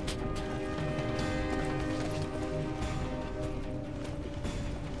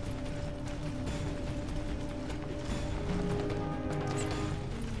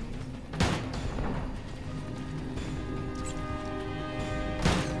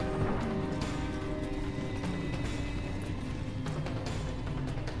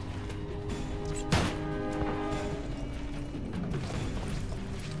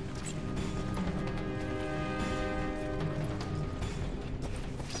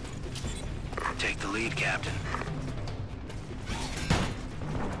 Take the lead, Captain.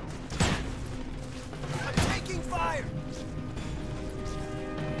 I'm taking fire!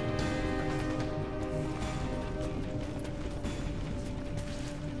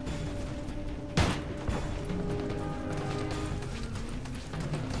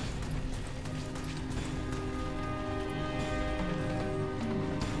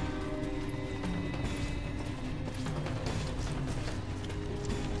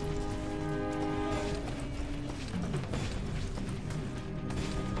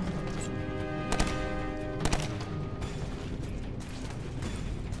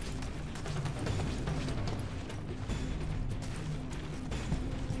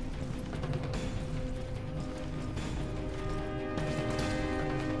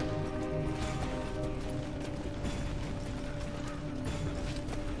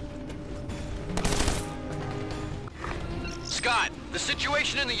 Scott, the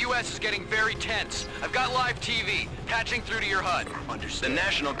situation in the U.S. is getting very tense. I've got live TV, patching through to your HUD. The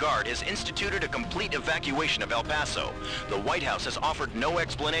National Guard has instituted a complete evacuation of El Paso. The White House has offered no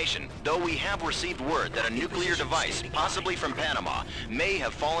explanation, though we have received word that a nuclear device, possibly from Panama, may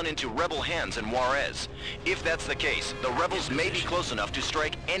have fallen into rebel hands in Juárez. If that's the case, the rebels may be close enough to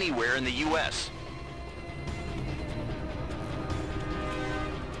strike anywhere in the U.S.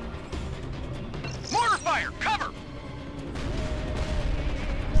 Mortar fire! Cover!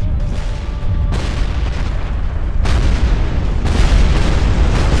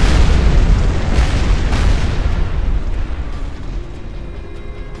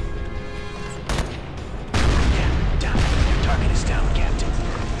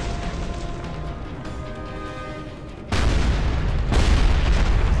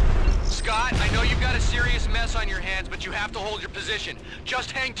 a serious mess on your hands, but you have to hold your position.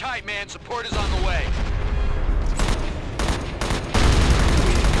 Just hang tight, man. Support is on the way.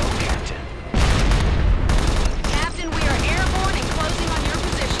 Captain, we are airborne and closing on your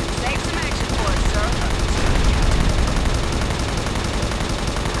position. Save some action for us, sir.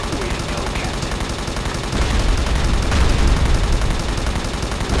 Way to go, Captain.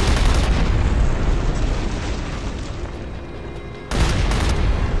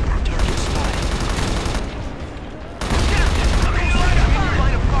 Target spotted. Captain, I'm in your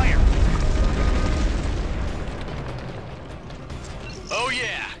line of fire. Oh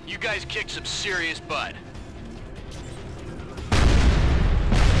yeah, you guys kicked some serious butt.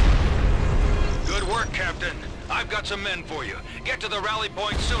 Good work, Captain. I've got some men for you. Get to the rally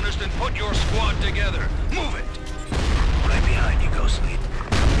point soonest and put your squad together. Move it! Right behind you, Ghost Lead.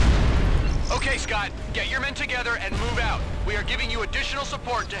 Okay, Scott, get your men together and move out. We are giving you additional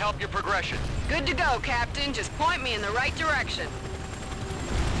support to help your progression. Good to go, Captain. Just point me in the right direction.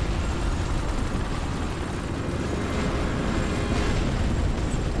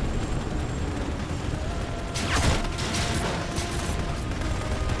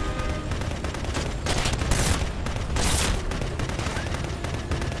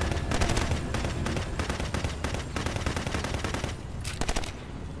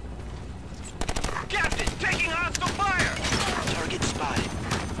 Captain, taking hostile fire! Target spotted.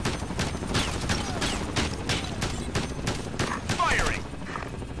 Firing!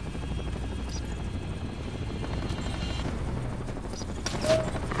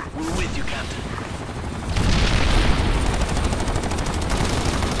 We're with you, Captain.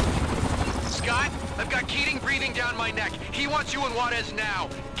 Scott, I've got Keating breathing down my neck. He wants you in Juárez now.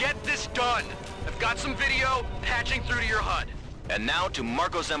 Get this done. I've got some video patching through to your HUD. And now to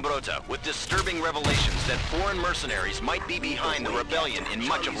Marcos Zambrota with disturbing revelations that foreign mercenaries might be behind the rebellion in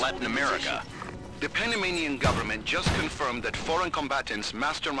much of Latin America. The Panamanian government just confirmed that foreign combatants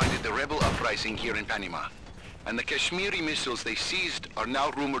masterminded the rebel uprising here in Panama. And the Kashmiri missiles they seized are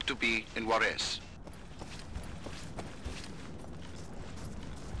now rumored to be in Juárez.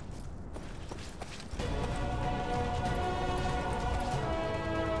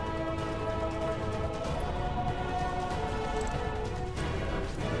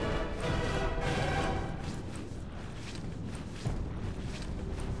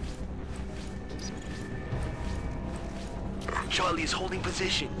 Charlie is holding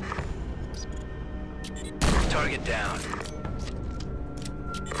position. Target down.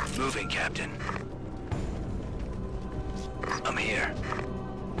 Moving, Captain. I'm here.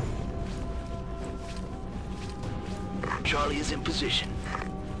 Charlie is in position.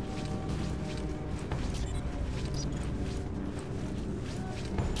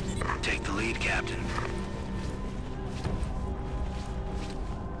 Take the lead, Captain.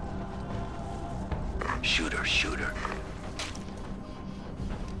 Shooter, shooter.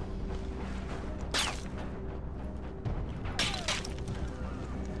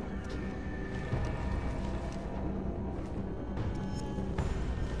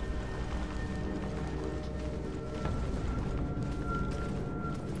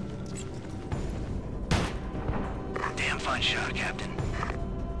 Damn fine shot, Captain.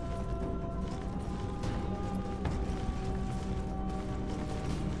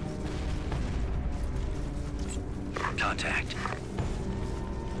 Contact.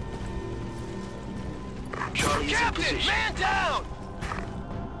 Charlie is in position. Man down!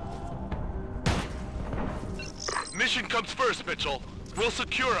 Mission comes first, Mitchell. We'll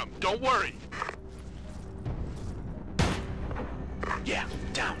secure him. Don't worry. Yeah,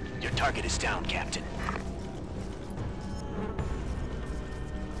 down. Your target is down, Captain.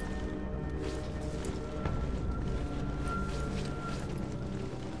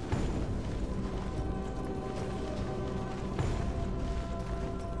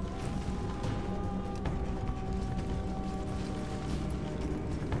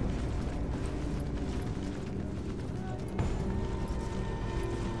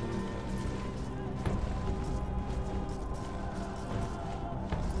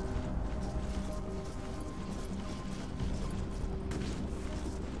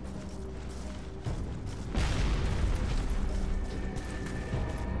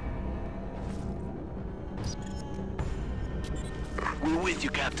 We're with you,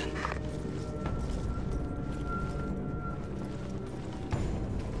 Captain.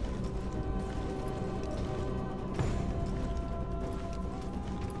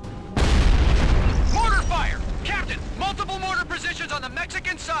 Mortar fire! Captain, multiple mortar positions on the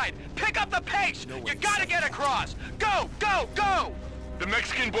Mexican side. Pick up the pace! You gotta get across! Go, go, go! The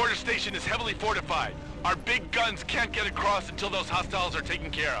Mexican border station is heavily fortified. Our big guns can't get across until those hostiles are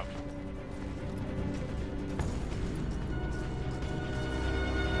taken care of.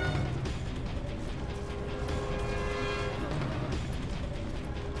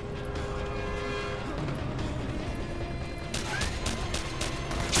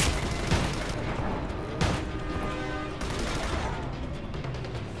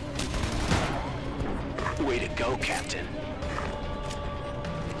 Way to go, Captain.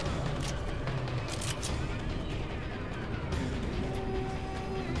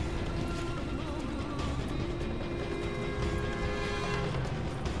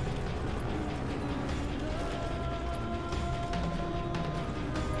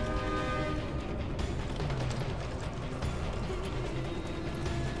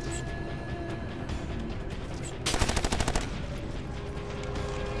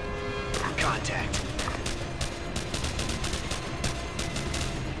 Contact.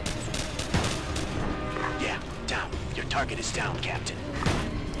 Yeah, down. Your target is down, Captain.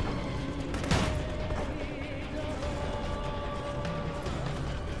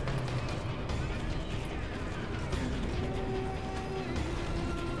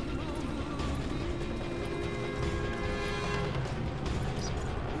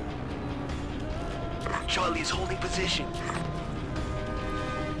 Charlie is holding position.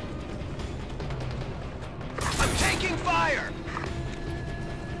 I'm taking fire!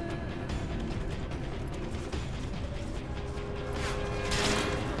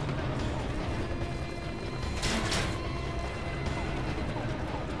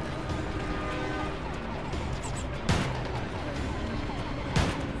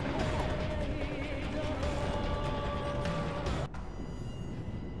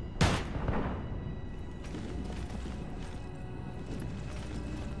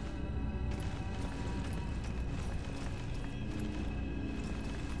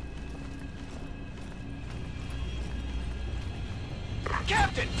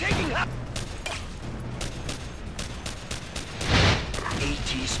 Captain, taking up!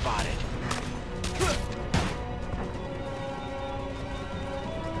 AT spotted.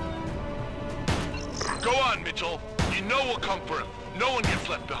 Go on, Mitchell. You know we'll come for him. No one gets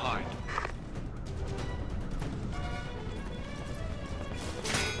left behind.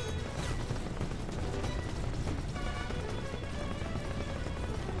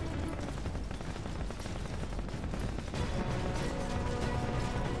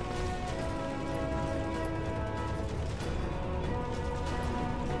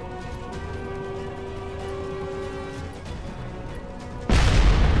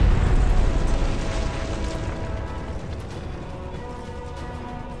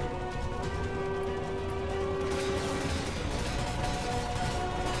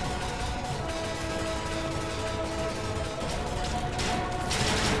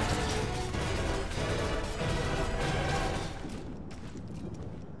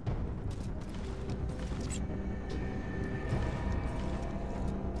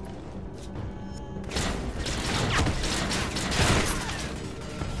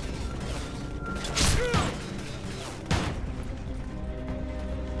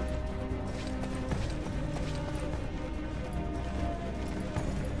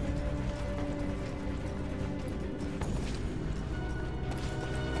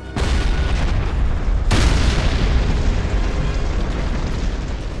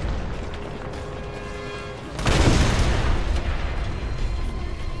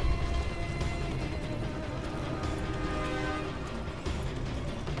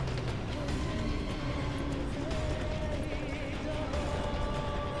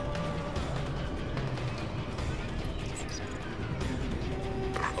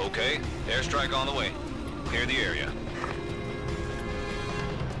 Okay, airstrike on the way. Clear the area.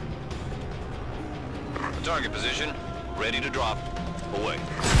 Target position, ready to drop. Away.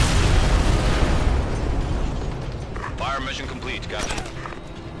 Fire mission complete, Captain.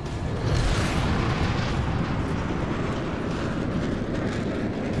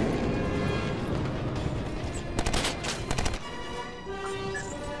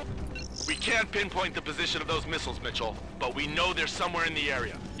 We can't pinpoint the position of those missiles, Mitchell, but we know they're somewhere in the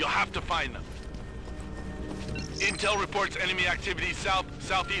area. You'll have to find them. Intel reports enemy activity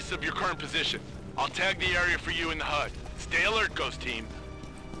southeast of your current position. I'll tag the area for you in the HUD. Stay alert, Ghost Team.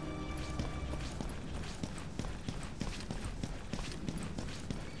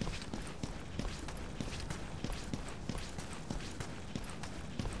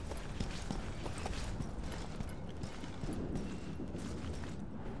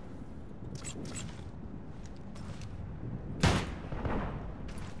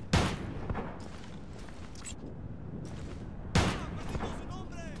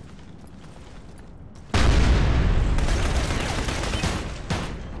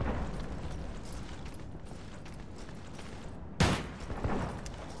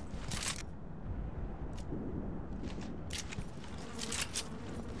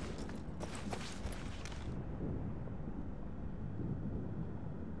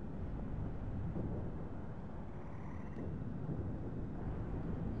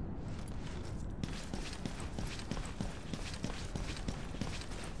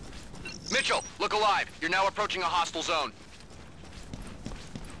 Mitchell, look alive. You're now approaching a hostile zone.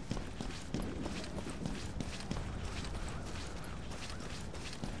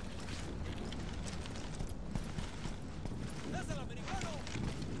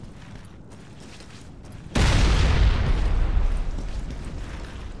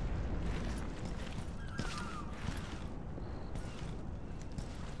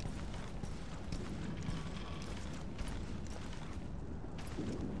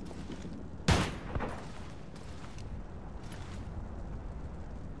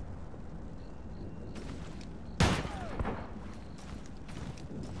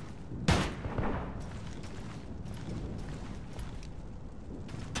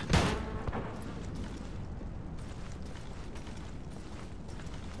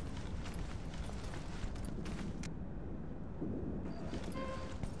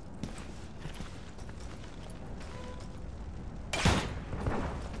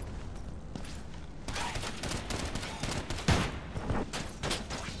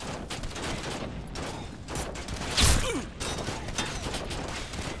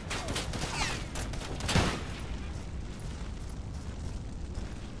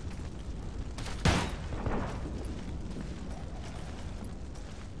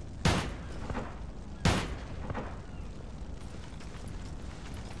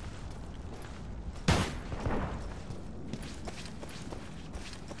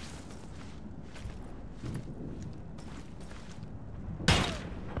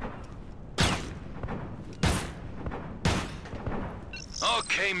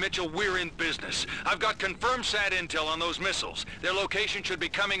 Okay, Mitchell, we're in business. I've got confirmed SAT intel on those missiles. Their location should be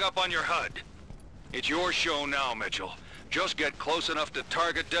coming up on your HUD. It's your show now, Mitchell. Just get close enough to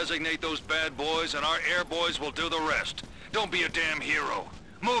target designate those bad boys, and our air boys will do the rest. Don't be a damn hero.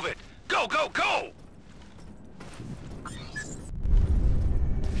 Move it! Go, go, go!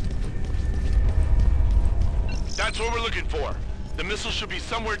 That's what we're looking for. The missile should be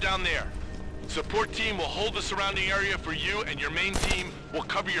somewhere down there. Support team will hold the surrounding area for you, and your main team will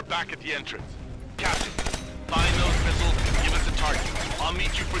cover your back at the entrance. Captain, find those missiles and give us a target. I'll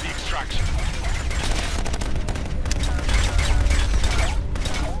meet you for the extraction.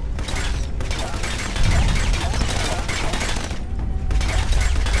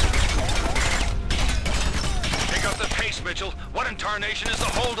 Pick up the pace, Mitchell. What in tarnation is the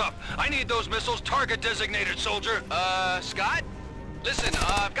holdup? I need those missiles target designated, soldier. Scott? Listen,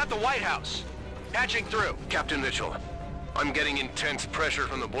 I've got the White House. Patching through. Captain Mitchell, I'm getting intense pressure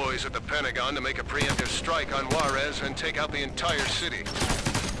from the boys at the Pentagon to make a preemptive strike on Juárez and take out the entire city.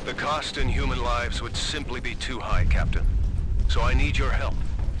 The cost in human lives would simply be too high, Captain. So I need your help.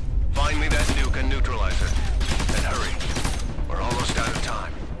 Find me that nuke and neutralize it. And hurry. We're almost out of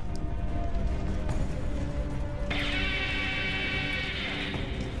time.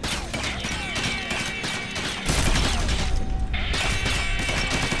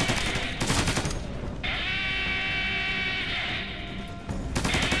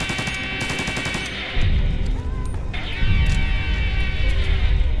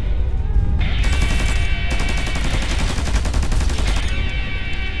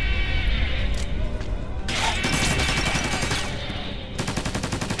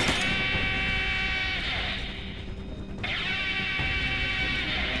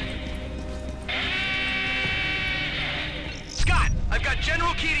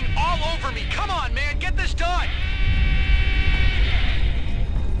 General Keating all over me. Come on, man, get this done!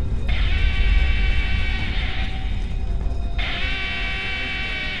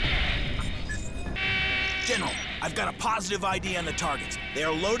 General, I've got a positive ID on the targets. They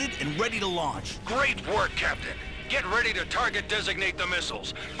are loaded and ready to launch. Great work, Captain. Get ready to target designate the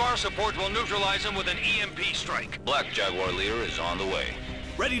missiles. Bar support will neutralize them with an EMP strike. Black Jaguar leader is on the way.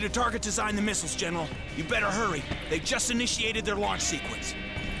 Ready to target design the missiles, General. You better hurry. They just initiated their launch sequence.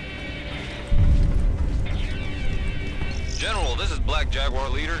 General, this is Black Jaguar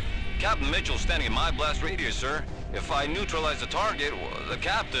leader. Captain Mitchell standing in my blast radius, sir. If I neutralize the target, well, the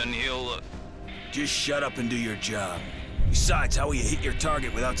captain, he'll... Just shut up and do your job. Besides, how will you hit your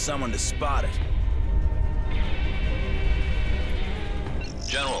target without someone to spot it?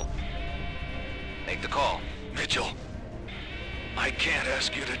 General, make the call. Mitchell, I can't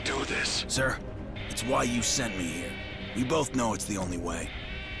ask you to do this. Sir, it's why you sent me here. We both know it's the only way.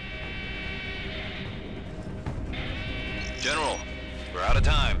 General, we're out of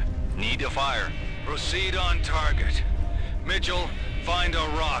time. Need to fire. Proceed on target. Mitchell, find a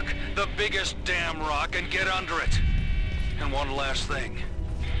rock. The biggest damn rock, and get under it. And one last thing.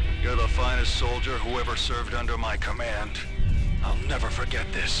 You're the finest soldier who ever served under my command. I'll never forget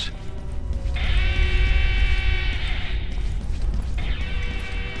this.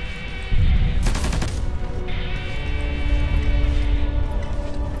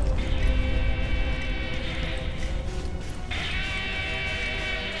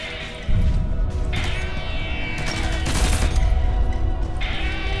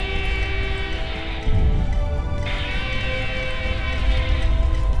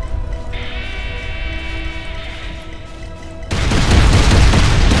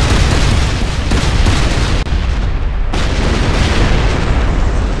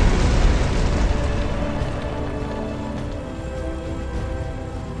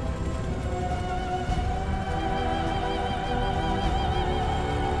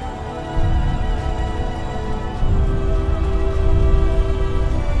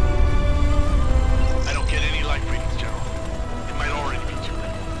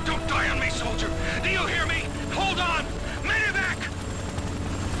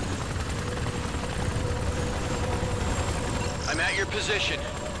 position.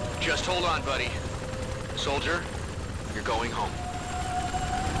 Just hold on, buddy. Soldier, you're going home.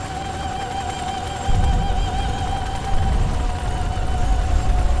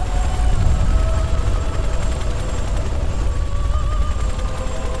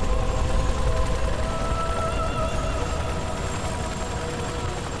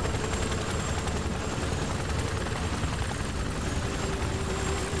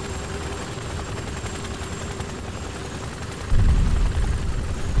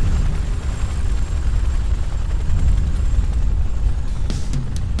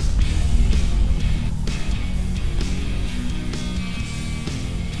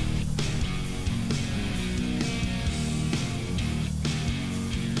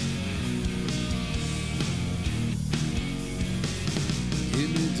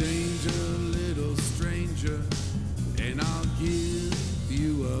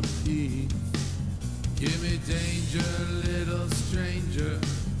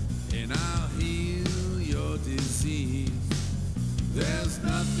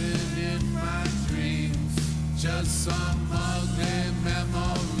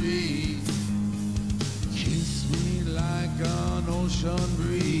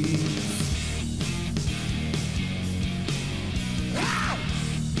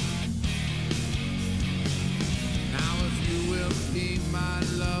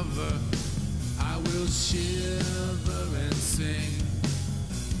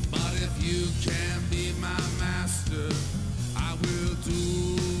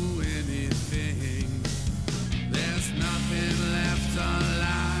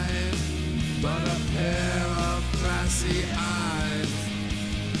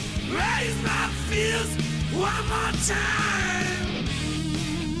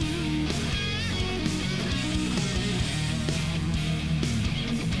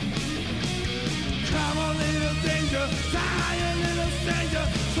 Die a little stranger,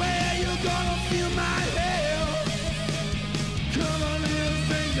 swear you're gonna feel